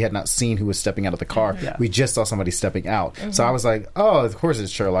that point, we had not seen who was stepping out of the car. Yeah. We just saw somebody stepping out. So I was like, "Oh, of course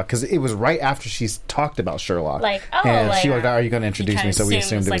it's Sherlock," because it was right after she's talked about Sherlock. She was like, "Are you going to introduce me?" So we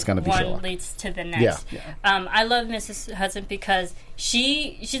assumed it was going to be Sherlock. One leads to the next. Yeah. I love Mrs. Hudson because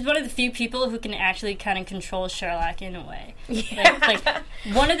she's one of the few people who can actually kind of control Sherlock in a way. Yeah. Like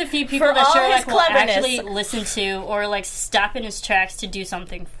one of the few people that Sherlock will actually listen to or like stop in his tracks to do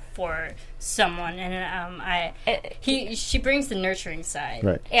something someone, and she brings the nurturing side.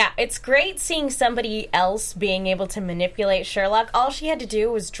 Right. Yeah, it's great seeing somebody else being able to manipulate Sherlock. All she had to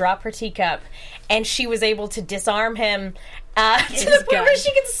do was drop her teacup, and she was able to disarm him to the point where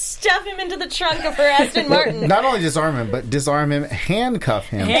she could stuff him into the trunk of her Aston Martin. Not only disarm him, but disarm him, handcuff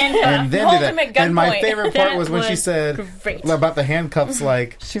him, and then hold do him at that. And my gunpoint. favorite part was when she said great. about the handcuffs,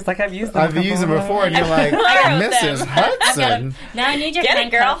 like, She's like, I've used them before, and you're like, Mrs. Hudson. Now I need your Get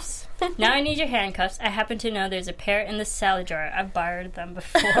it, handcuffs. Now I need your handcuffs. I happen to know there's a pair in the salad drawer. I've borrowed them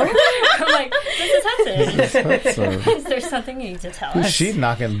before. I'm like, Mrs. Hudson, is there something you need to tell us? She's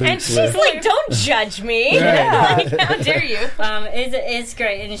knocking boots And she's with. like, don't judge me. Yeah. Like, how dare you? It's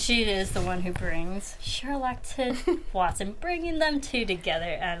great, and she is the one who brings Sherlock to Watson, bringing them two together,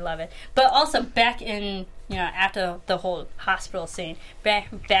 and I love it. But also back in, after the whole hospital scene,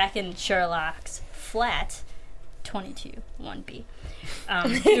 back in Sherlock's flat, 22 1B.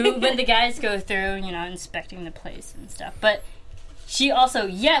 When the guys go through, inspecting the place and stuff. But she also,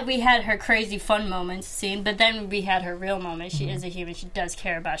 we had her crazy fun moments scene, but then we had her real moments. She is a human. She does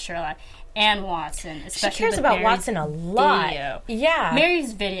care about Sherlock and Watson. Especially She cares about Mary's Watson a lot. Video. Yeah.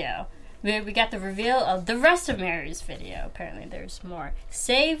 Mary's video. We got the reveal of the rest of Mary's video. Apparently there's more.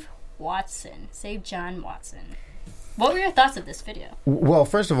 Save Watson. Save John Watson. What were your thoughts of this video? Well,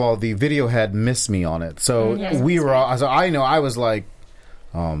 first of all, the video had "Miss Me" on it, so we were all. So I was like,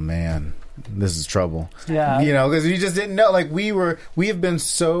 "Oh man, this is trouble." Yeah, because you just didn't know. Like we have been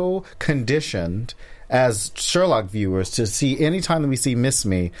so conditioned as Sherlock viewers to see anytime that we see "Miss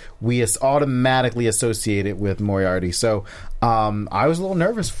Me," we automatically associate it with Moriarty. So I was a little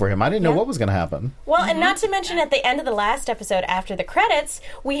nervous for him. I didn't know what was going to happen. Well, and not to mention at the end of the last episode, after the credits,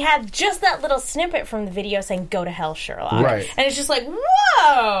 we had just that little snippet from the video saying, "Go to hell, Sherlock." Right. And it's just like,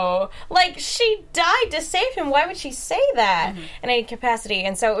 whoa! Like, she died to save him. Why would she say that in any capacity?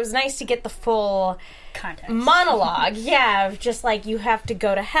 And so it was nice to get the full Context. monologue. Of just like, you have to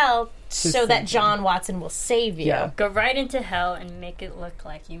go to hell so that John Watson will save you. Yeah. Go right into hell and make it look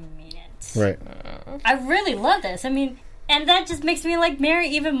like you mean it. Right. I really love this. I mean, and that just makes me like Mary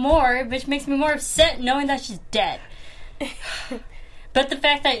even more, which makes me more upset knowing that she's dead. But the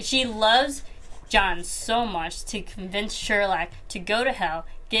fact that she loves John so much to convince Sherlock to go to hell,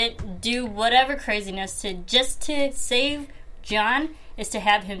 do whatever craziness to save John, is to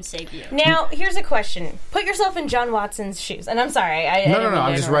have him save you. Now, here's a question. Put yourself in John Watson's shoes. And I'm sorry. No.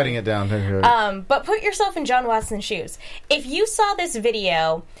 I'm just writing it down here. But put yourself in John Watson's shoes. If you saw this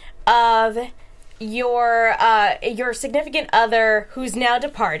video of your significant other who's now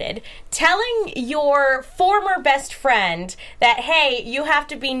departed telling your former best friend that, hey, you have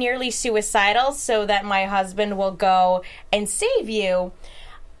to be nearly suicidal so that my husband will go and save you,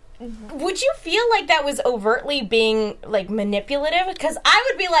 would you feel like that was overtly being, like, manipulative? Because I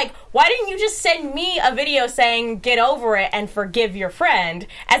would be like, why didn't you just send me a video saying, get over it and forgive your friend,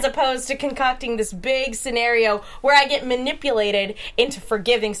 as opposed to concocting this big scenario where I get manipulated into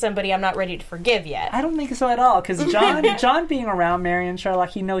forgiving somebody I'm not ready to forgive yet? I don't think so at all, because John being around Mary and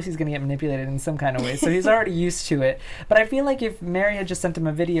Sherlock, he knows he's going to get manipulated in some kind of way, so he's already used to it. But I feel like if Mary had just sent him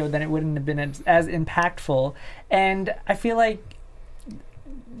a video, then it wouldn't have been as impactful. And I feel like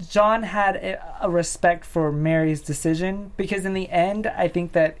John had a respect for Mary's decision, because in the end, I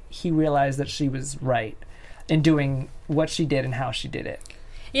think that he realized that she was right in doing what she did and how she did it.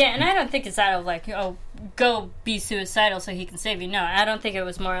 Yeah, and I don't think it's out of like, go be suicidal so he can save you. No, I don't think it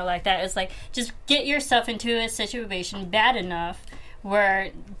was more like that. It's like, just get yourself into a situation bad enough where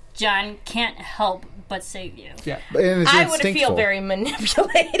John can't help but save you. Yeah, I would feel very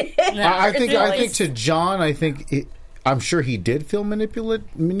manipulated. I think to John, I'm sure he did feel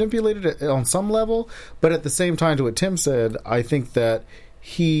manipulated on some level, but at the same time, to what Tim said, I think that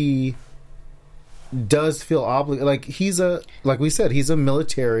he does feel obligated. Like we said, he's a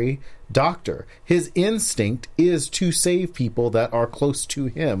military doctor. His instinct is to save people that are close to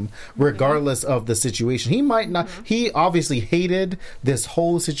him, regardless of the situation. He might not. He obviously hated this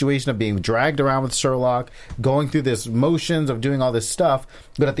whole situation of being dragged around with Sherlock, going through this motions of doing all this stuff.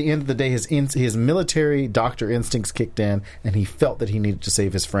 But at the end of the day, his military doctor instincts kicked in, and he felt that he needed to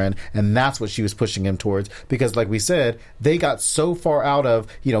save his friend, and that's what she was pushing him towards. Because, like we said, they got so far out of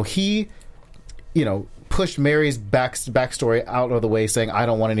he pushed Mary's backstory out of the way, saying, I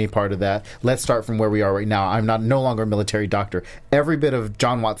don't want any part of that. Let's start from where we are right now. I'm no longer a military doctor. Every bit of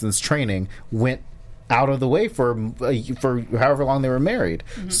John Watson's training went out of the way for however long they were married.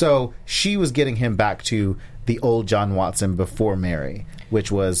 So she was getting him back to the old John Watson before Mary,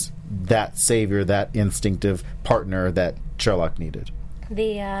 which was that savior, that instinctive partner that Sherlock needed.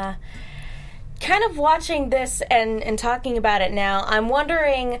 The kind of watching this and talking about it now, I'm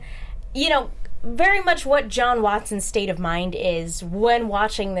wondering very much what John Watson's state of mind is when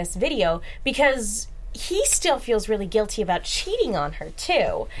watching this video, because he still feels really guilty about cheating on her,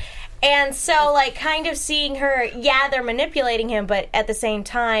 too. And so, like, kind of seeing her, they're manipulating him, but at the same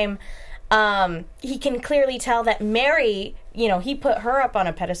time, he can clearly tell that Mary, he put her up on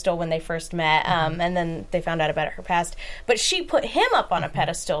a pedestal when they first met, and then they found out about her past. But she put him up on a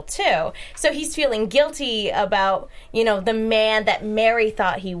pedestal, too. So he's feeling guilty about, the man that Mary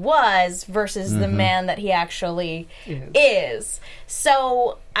thought he was versus the man that he actually is.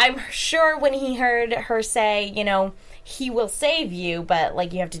 So I'm sure when he heard her say, he will save you, but,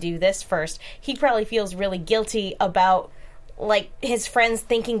 like, you have to do this first, he probably feels really guilty about, like, his friends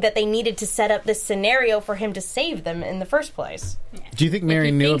thinking that they needed to set up this scenario for him to save them in the first place. Yeah. Do you think Mary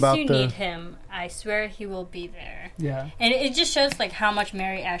knew about you need him, I swear he will be there. Yeah. And it just shows, like, how much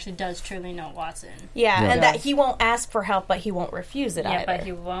Mary actually does truly know Watson. Yeah, and that he won't ask for help, but he won't refuse it either. Yeah, but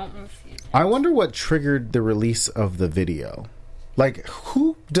he won't refuse it. I wonder what triggered the release of the video. Like,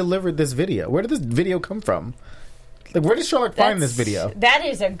 who delivered this video? Where did this video come from? Like, where did Sherlock find this video? That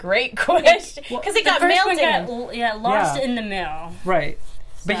is a great question. Because it got mailed to him. Lost in the mail. Right.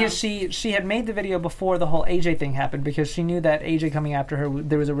 Because she had made the video before the whole AJ thing happened, because she knew that AJ coming after her,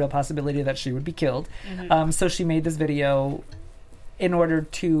 there was a real possibility that she would be killed. So she made this video in order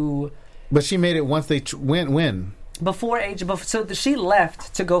to... But she made it once they went when? Before AJ... So she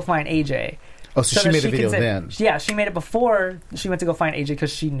left to go find AJ. Oh, so she made the video then. Yeah, she made it before she went to go find AJ,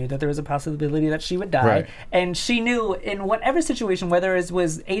 because she knew that there was a possibility that she would die. Right. And she knew in whatever situation, whether it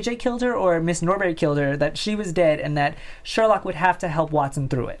was AJ killed her or Miss Norbury killed her, that she was dead and that Sherlock would have to help Watson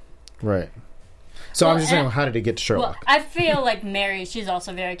through it. Right. So I'm just saying, how did it get to Sherlock? Well, I feel like Mary, she's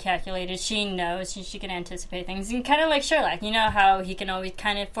also very calculated. She knows, she can anticipate things. And kind of like Sherlock, you know how he can always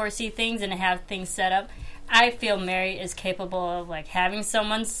kind of foresee things and have things set up? I feel Mary is capable of, like, having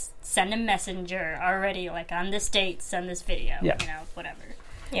someone send a messenger already, like, on this date, send this video, whatever.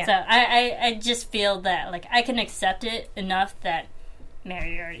 Yeah. So I just feel that, like, I can accept it enough that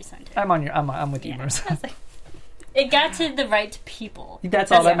Mary already sent it. I'm with you, Marissa. It got to the right people.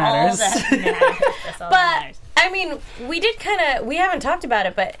 That's all that matters. That's all that matters. I mean, we haven't talked about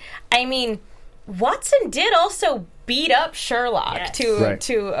it, but, I mean, Watson did also beat up Sherlock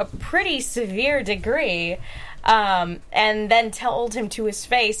to a pretty severe degree, and then told him to his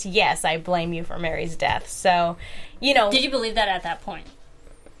face, yes, I blame you for Mary's death. So, Did you believe that at that point?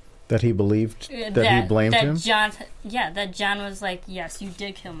 That he believed that he blamed him? That John was like, yes, you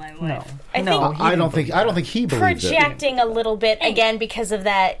did kill my wife. No. I don't think he believed it. Projecting a little bit, again, because of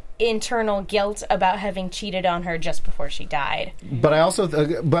that internal guilt about having cheated on her just before she died. But I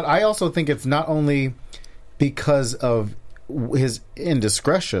also think it's not only because of his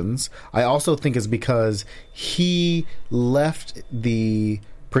indiscretions. I also think it's because he left the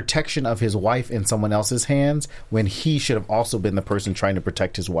protection of his wife in someone else's hands when he should have also been the person trying to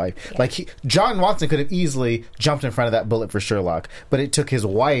protect his wife. Yeah. Like, John Watson could have easily jumped in front of that bullet for Sherlock, but it took his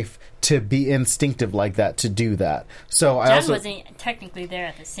wife to be instinctive like that to do that. So John wasn't technically there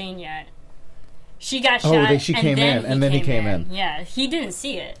at the scene yet. She got shot. She came in, and then he came in. Yeah, he didn't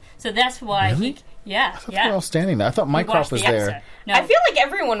see it, so that's why really? Yeah, I thought they were all standing there. I thought Mycroft was there. No. I feel like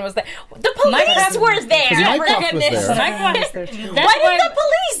everyone was there. The police were there. Mycroft was there. Why did the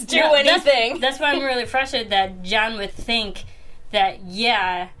police do anything? That's why I'm really frustrated that John would think that,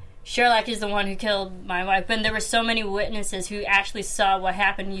 Sherlock is the one who killed my wife. But there were so many witnesses who actually saw what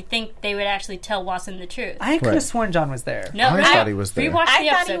happened. You'd think they would actually tell Watson the truth. I could have sworn John was there. No, I thought he was there. We watched the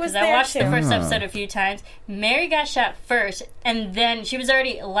episode because I watched the first episode a few times. Mary got shot first, and then she was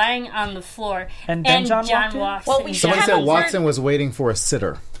already lying on the floor. And then John walked in? Well, somebody said Watson was waiting for a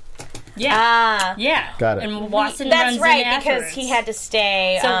sitter. Yeah. Got it. And Watson That's runs right, in because afterwards. he had to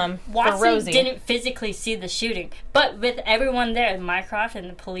stay so Watson for Rosie. didn't physically see the shooting. But with everyone there, Mycroft and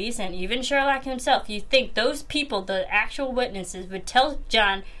the police and even Sherlock himself, you think those people, the actual witnesses, would tell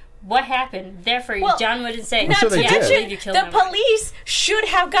John what happened. Therefore, John wouldn't say, not to mention, you killed the police should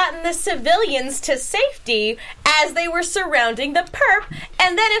have gotten the civilians to safety as they were surrounding the perp.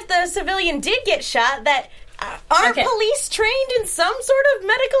 And then if the civilian did get shot, that... Aren't police trained in some sort of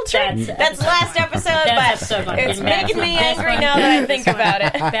medical training? That's last episode, but it's making me angry now that I think about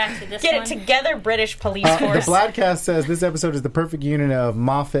it. Back to this Get one. it together, British police force. The Bladcast says this episode is the perfect union of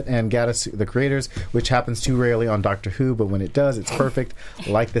Moffat and Gaddis, the creators, which happens too rarely on Doctor Who, but when it does, it's perfect,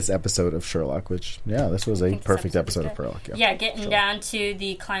 like this episode of Sherlock, which, this was a perfect episode of Sherlock. Yeah, getting down to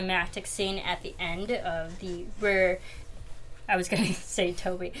the climactic scene at the end of where... I was going to say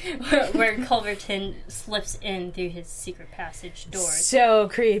Toby, where Culverton slips in through his secret passage door. So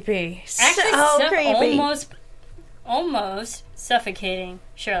creepy. Actually, so creepy. almost suffocating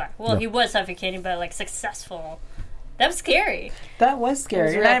Sherlock. Well, he was suffocating, but like successful. That was scary. That was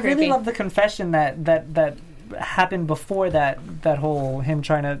scary. And I really love the confession that happened before that whole him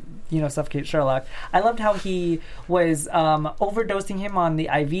trying to, suffocate Sherlock. I loved how he was overdosing him on the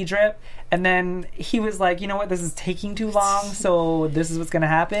IV drip, and then he was like, you know what, this is taking too long, so this is what's going to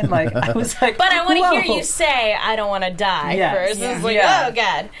happen. Like, I was like, but I want to hear you say, I don't want to die first. Yeah. It's like, oh,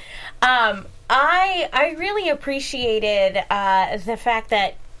 God. I really appreciated the fact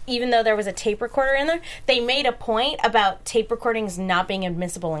that even though there was a tape recorder in there, they made a point about tape recordings not being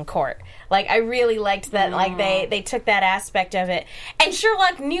admissible in court. Like, I really liked that, like, they took that aspect of it. And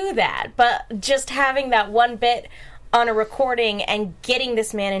Sherlock knew that, but just having that one bit on a recording and getting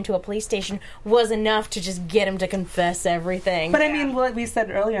this man into a police station was enough to just get him to confess everything. But I mean, like we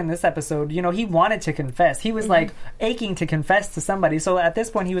said earlier in this episode, he wanted to confess. He was like aching to confess to somebody. So at this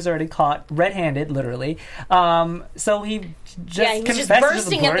point, he was already caught red-handed, literally. So he just he was confessed. just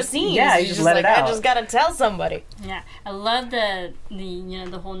bursting at the seams. Yeah, he just let it out. I just gotta tell somebody. Yeah, I love the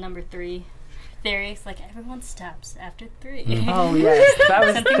whole number 3 theory. It's like everyone stops after 3. Oh yes,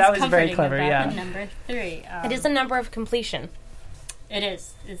 that was very clever. About Yeah, the number 3. It is a number of completion. It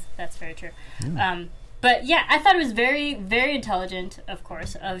is. That's very true. But yeah, I thought it was very, very intelligent, of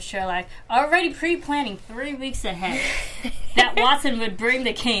course, of Sherlock already pre-planning 3 weeks ahead that Watson would bring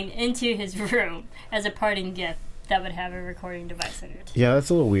the cane into his room as a parting gift that would have a recording device in it. Yeah,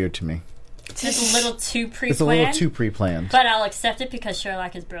 that's a little weird to me. It's a little too pre-planned. It's a little too pre-planned. But I'll accept it because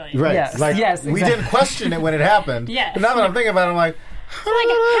Sherlock is brilliant. Right. Yes. Like, Exactly. We didn't question it when it happened. Yes. But now that I'm thinking about it, I'm like, How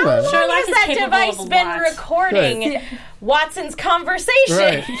long Sherlock has is that capable device of a been lot. recording Watson's conversation?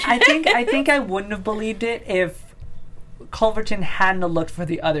 Right. I think I wouldn't have believed it if Culverton hadn't looked for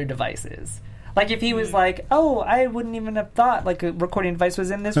the other devices. Like, if he was like, oh, I wouldn't even have thought, like, a recording device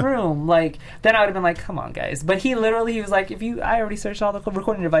was in this room. Like, then I would have been like, come on, guys. But he was like, I already searched all the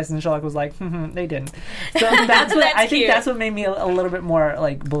recording devices, and Sherlock was like, they didn't. So that's what, I think that's what made me a little bit more,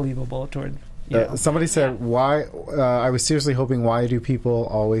 like, believable toward, somebody said, why, I was seriously hoping, why do people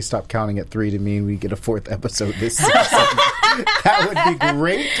always stop counting at 3 to mean we get a 4th episode this season? That would be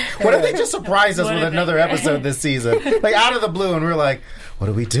great. What if they just surprise us with another episode this season? Like, out of the blue, and we're like, what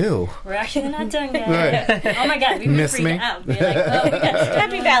do we do? We're actually not done yet. Right. Oh my God, we would Miss freak me? out. Be like, oh, we got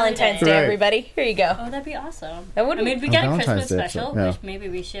Happy Valentine's Day, Right. everybody. Here you go. Oh, that'd be awesome. That would I mean, we Oh, got a Valentine's Christmas Day special, episode, yeah. which maybe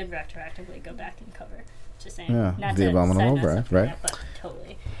we should retroactively go back and cover. Just saying. Yeah, Not The to Abominable side note Bride, something right? yet, but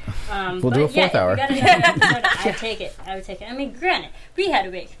totally. We'll do a 4th hour. If we got another episode, I'd take it. I would take it. I mean, granted, we had to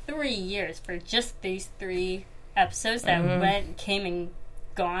wait 3 years for just these 3 episodes that came and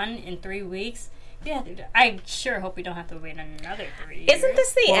gone in 3 weeks. Yeah, I sure hope we don't have to wait another 3 years. Isn't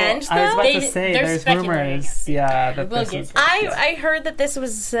this the end, though? I was about to say, they're there's speculating. rumors. Yeah, that We'll this get is... to it. I heard that this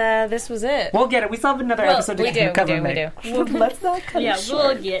was it. We'll get it. We still have another episode to cover. We do. Well, let's not cut Yeah, it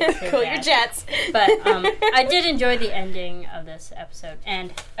short. we'll get to Cool that. your jets. But I did enjoy the ending of this episode,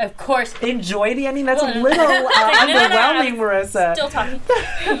 and of course, Enjoy the ending? That's Well, a little no, underwhelming, Marissa. still talking.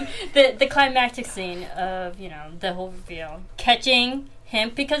 the climactic scene of the whole reveal, catching him,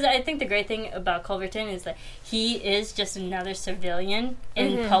 because I think the great thing about Culverton is that he is just another civilian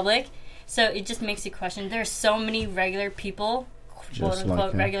in public, so it just makes you question. There's so many regular people, quote Just unquote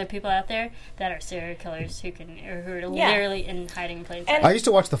like him. regular people out there that are serial killers who are literally in hiding places. And- I used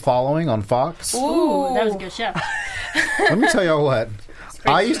to watch The Following on Fox. Ooh, that was a good show. Let me tell y'all what.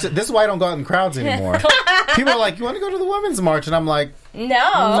 This is why I don't go out in crowds anymore. People are like, you want to go to the Women's March? And I'm like, No.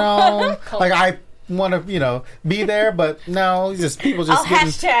 no. Like, I want to, be there, but no, people just I'll getting...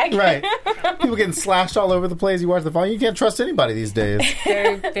 hashtag. Right. People getting slashed all over the place. You watch The Following. You can't trust anybody these days.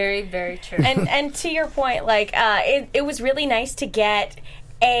 Very, very, very true. And to your point, like, it was really nice to get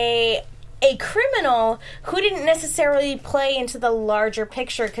a criminal who didn't necessarily play into the larger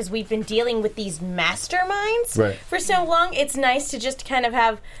picture, because we've been dealing with these masterminds Right. for so long. It's nice to just kind of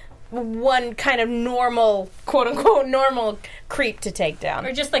have one kind of normal, quote-unquote, normal creep to take down.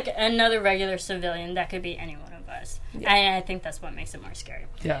 Or just like another regular civilian. That could be any one of us. And I think that's what makes it more scary.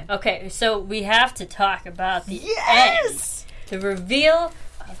 Yeah. Okay, so we have to talk about the Yes! end. The reveal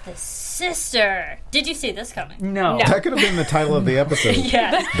of the sister. Did you see this coming? No. That could have been the title of the episode.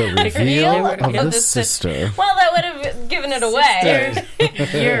 Yes. The reveal of of the the sister. Well, that would have given it away.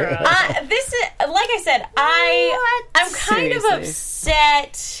 Hero. This is, like I said, I'm kind of Seriously.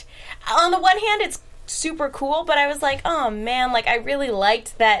 upset. On the one hand, it's super cool, but I was like, oh man, like I really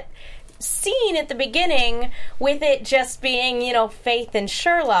liked that scene at the beginning with it just being, Faith and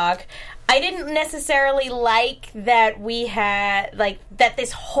Sherlock. I didn't necessarily like that we had, like, that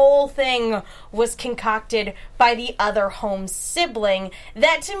this whole thing was concocted by the other Holmes sibling.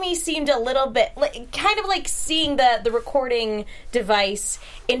 That to me seemed a little bit, like, kind of like seeing the recording device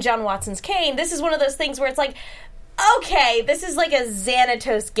in John Watson's Kane. This is one of those things where it's like, okay, this is like a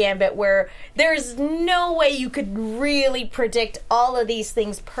Xanatos gambit where there's no way you could really predict all of these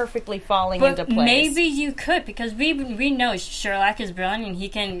things perfectly falling into place. Maybe you could, because we know Sherlock is brilliant and he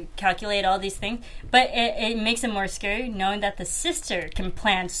can calculate all these things, but it makes it more scary knowing that the sister can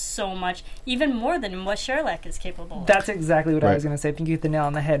plan so much, even more than what Sherlock is capable of. That's exactly what I was going to say. I think you hit the nail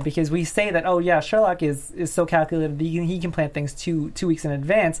on the head, because we say that, oh yeah, Sherlock is so calculated, he can plan things two weeks in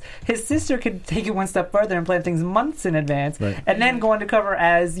advance. His sister could take it one step further and plan things months in advance, and then go undercover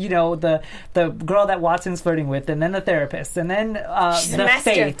as, you know, the girl that Watson's flirting with, and then the therapist, and then the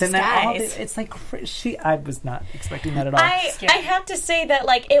faith, and then all it's like I was not expecting that at all. I have to say that,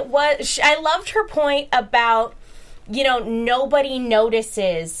 like, I loved her point about, you know, nobody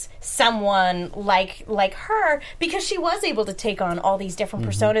notices someone like her, because she was able to take on all these different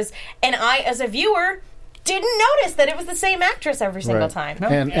personas, and I, as a viewer, didn't notice that it was the same actress every single time. No.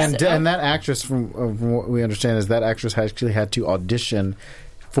 And that actress, from what we understand, is that actress actually had to audition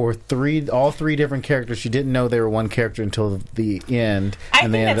for all three different characters. She didn't know they were one character until the end,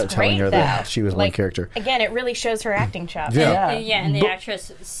 and they ended up telling her that she was one character. Again, it really shows her acting chops. And the actress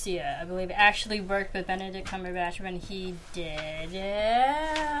Sia, I believe, actually worked with Benedict Cumberbatch when he did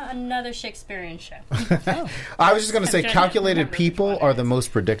another Shakespearean show. I was just going to say, calculated people are the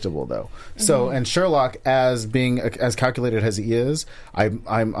most predictable, though. So, and Sherlock, as being as calculated as he is,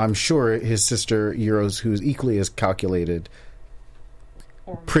 I'm sure his sister Euros, who's equally as calculated,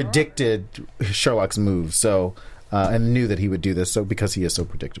 predicted Sherlock's moves, so and knew that he would do this, so because he is so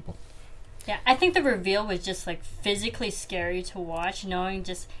predictable. Yeah, I think the reveal was just, like, physically scary to watch, knowing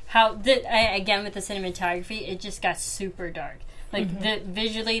just how again with the cinematography, it just got super dark. Like,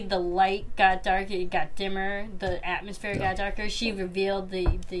 visually, the light got dark, it got dimmer, the atmosphere got darker. She revealed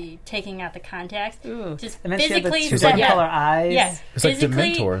the taking out the contacts. Ooh. Just and then physically, she had the two color eyes. Yeah, it's like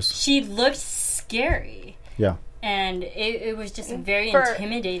physically, Dementors. She looked scary. Yeah. And it was just very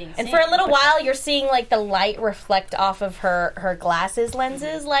intimidating. And for a little while, you're seeing, like, the light reflect off of her glasses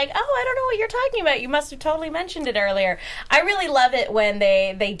lenses. Like, oh, I don't know what you're talking about. You must have totally mentioned it earlier. I really love it when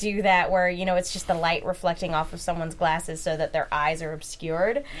they do that, where, you know, it's just the light reflecting off of someone's glasses so that their eyes are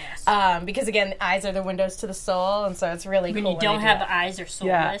obscured. Yes. Because, again, eyes are the windows to the soul, and so it's really cool. When you don't have eyes or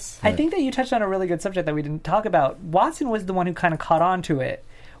soulless. Yeah. I think that you touched on a really good subject that we didn't talk about. Watson was the one who kind of caught on to it.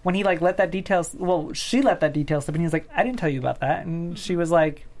 When he, like, let that detail... Well, she let that detail slip, and he was like, I didn't tell you about that. And she was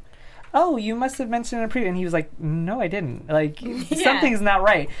like, oh, you must have mentioned it in a preview. And he was like, no, I didn't. Like, something's not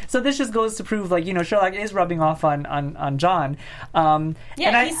right. So this just goes to prove, like, you know, Sherlock is rubbing off on John. And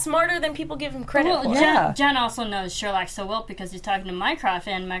he's smarter than people give him credit for. John also knows Sherlock so well because he's talking to Mycroft,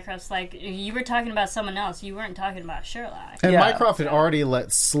 and Mycroft's like, you were talking about someone else. You weren't talking about Sherlock. And Mycroft had already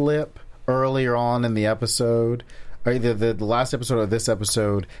let slip earlier on in the episode... or either the last episode or this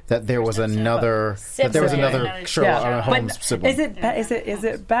episode, that there was another Sherlock Holmes sibling. Is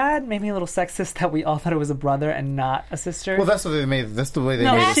it bad? Maybe a little sexist that we all thought it was a brother and not a sister. Well, that's the way they made it sound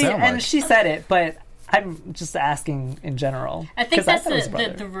like. And she said it, but I'm just asking in general. I think that's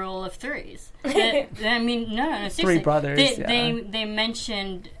the rule of threes. I mean, no, seriously. Three brothers.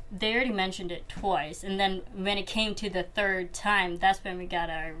 They already mentioned it twice, and then when it came to the third time, that's when we got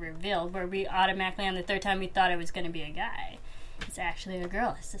our reveal, where we automatically, on the third time, we thought it was going to be a guy. It's actually a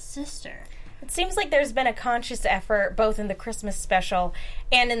girl. It's a sister. It seems like there's been a conscious effort, both in the Christmas special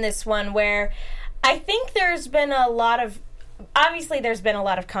and in this one, where I think there's been a lot of... Obviously, there's been a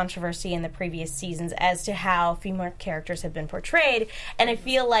lot of controversy in the previous seasons as to how female characters have been portrayed, and I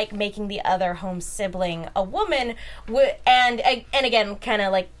feel like making the other Holmes sibling a woman and again, kind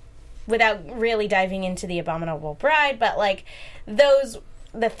of like, without really diving into the Abominable Bride, but like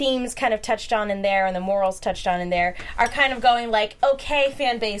the themes kind of touched on in there and the morals touched on in there are kind of going like, okay,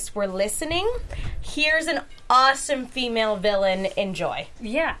 fan base, we're listening. Here's an awesome female villain. Enjoy.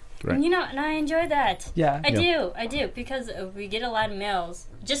 Yeah. Right. You know, and I enjoy that. Yeah. I do, because we get a lot of males,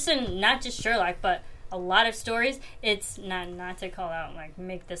 just in, not just Sherlock, but a lot of stories. It's not to call out, like,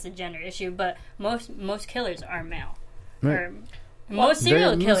 make this a gender issue, but most killers are male. Right. Most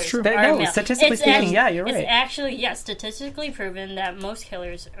serial that's killers true. are male. Statistically speaking, yeah, you're right. It's actually, statistically proven that most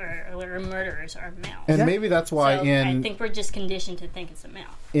killers or murderers are male. And maybe that's why So I think we're just conditioned to think it's a male.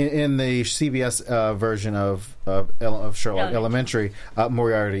 in the CBS version of Sherlock Elementary,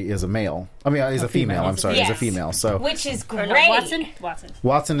 Moriarty is a male. I mean, he's a female. I'm sorry, Yes. he's a female. So Which is Or great. no,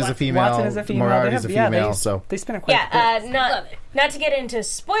 Watson is a female. Watson is a female. Moriarty's a female. They spin it quite Yeah, a bit. not to get into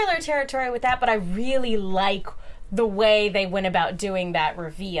spoiler territory with that, but I really like the way they went about doing that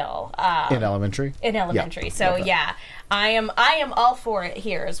reveal in Elementary. So I am all for it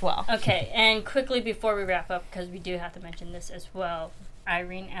here as well. Okay, and quickly before we wrap up, because we do have to mention this as well,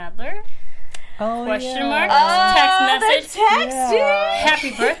 Irene Adler, Oh, question yeah. mark, text message. Texting.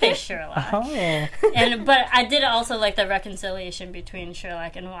 Happy birthday, Sherlock. Oh. But I did also like the reconciliation between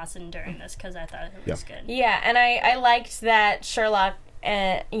Sherlock and Watson during this, because I thought it was good. Yeah, and I liked that Sherlock,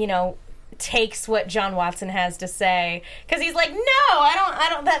 takes what John Watson has to say, because he's like, no, I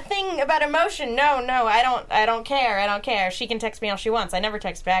don't. That thing about emotion, no, I don't care. She can text me all she wants. I never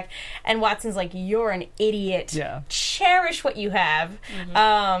text back. And Watson's like, you're an idiot. Yeah. Cherish what you have,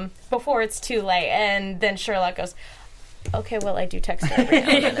 before it's too late. And then Sherlock goes, okay, well, I do text her every now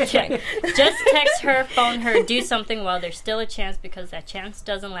and then. That's fine. Just text her, phone her, do something while there's still a chance, because that chance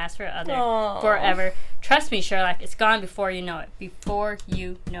doesn't last forever. Trust me, Sherlock, it's gone before you know it. Before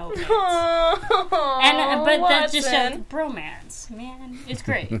you know it. But that just shows bromance, man. It's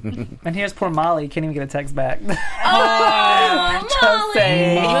great. And here's poor Molly. Can't even get a text back. Molly. We'll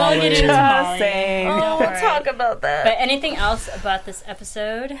get into Molly. saying. Don't We'll worry. talk about that. But anything else about this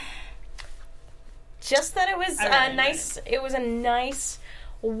episode? Just that it was really nice. It was a nice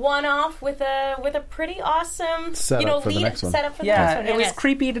one-off with a pretty awesome Setup for the next one. Setup for the next Yeah, one. it was Yes.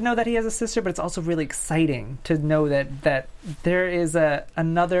 creepy to know that he has a sister, but it's also really exciting to know that there is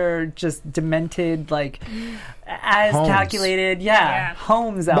another just demented, like, as Holmes. calculated,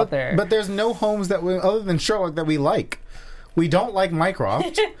 Holmes out there. But there's no Holmes other than Sherlock that we like. We don't like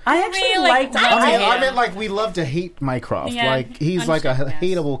Mycroft. I actually really liked. I meant like we love to hate Mycroft. Yeah, like he's like a understand,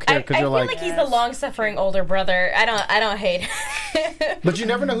 yes. hateable I character. feel You're like he's the long-suffering older brother. I don't hate him. but you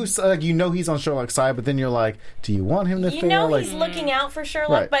never know who's he's on Sherlock's side. But then you're like, do you want him to You fail? know Like, he's looking out for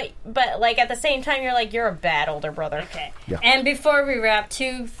Sherlock, Right. but like at the same time, you're like, you're a bad older brother. Okay. Yeah. And before we wrap,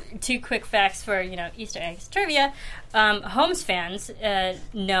 two quick facts for Easter eggs trivia. Holmes fans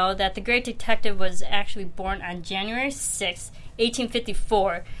know that the Great Detective was actually born on January 6th,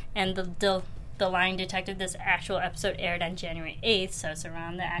 1854, and the Lying Detective, this actual episode, aired on January 8th, so it's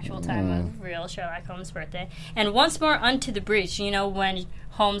around the actual time of real Sherlock Holmes' birthday. And once more, Unto the Breach, when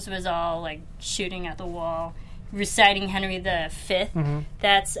Holmes was all like shooting at the wall, reciting Henry V,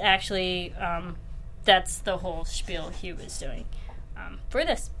 that's actually that's the whole spiel he was doing for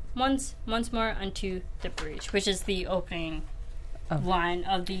this. Once more, Unto the Breach, which is the opening line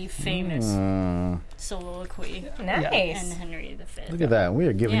of the famous soliloquy Nice. in Henry V. look at that. We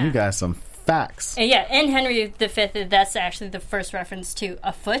are giving you guys some facts. And in Henry V, that's actually the first reference to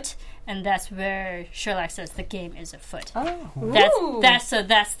a foot, and that's where Sherlock says the game is afoot. Oh. That's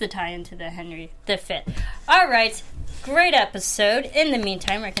the tie into the Henry V. All right, great episode. In the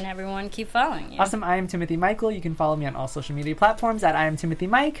meantime, where can everyone keep following you? Awesome. I am Timothy Michael. You can follow me on all social media platforms at I am Timothy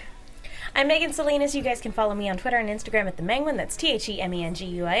Mike. I'm Megan Salinas. You guys can follow me on Twitter and Instagram at TheMenguin. That's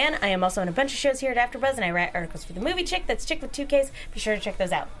TheMenguin. I am also on a bunch of shows here at AfterBuzz, and I write articles for The Movie Chick. That's Chick with 2 Ks. Be sure to check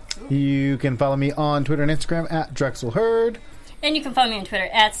those out. You can follow me on Twitter and Instagram at DrexelHerd. And you can follow me on Twitter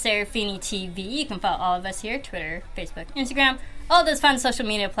at SeraphiniTV. You can follow all of us here, Twitter, Facebook, Instagram, all those fun social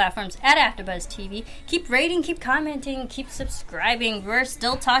media platforms at AfterBuzz TV. Keep rating, keep commenting, keep subscribing. We're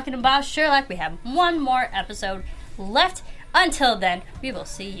still talking about Sherlock. We have one more episode left. Until then, we will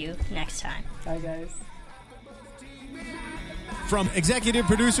see you next time. Bye, guys. From executive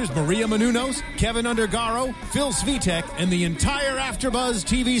producers Maria Menounos, Kevin Undergaro, Phil Svitek, and the entire AfterBuzz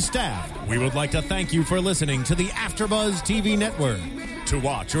TV staff, we would like to thank you for listening to the AfterBuzz TV network. To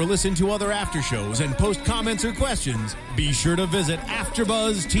watch or listen to other after shows and post comments or questions, be sure to visit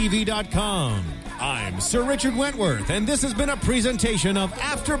AfterBuzzTV.com. I'm Sir Richard Wentworth, and this has been a presentation of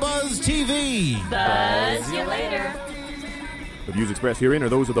AfterBuzz TV. Buzz you later. The views expressed herein are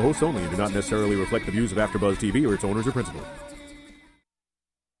those of the hosts only and do not necessarily reflect the views of AfterBuzz TV or its owners or principals.